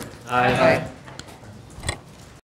favor? Aye. Aye.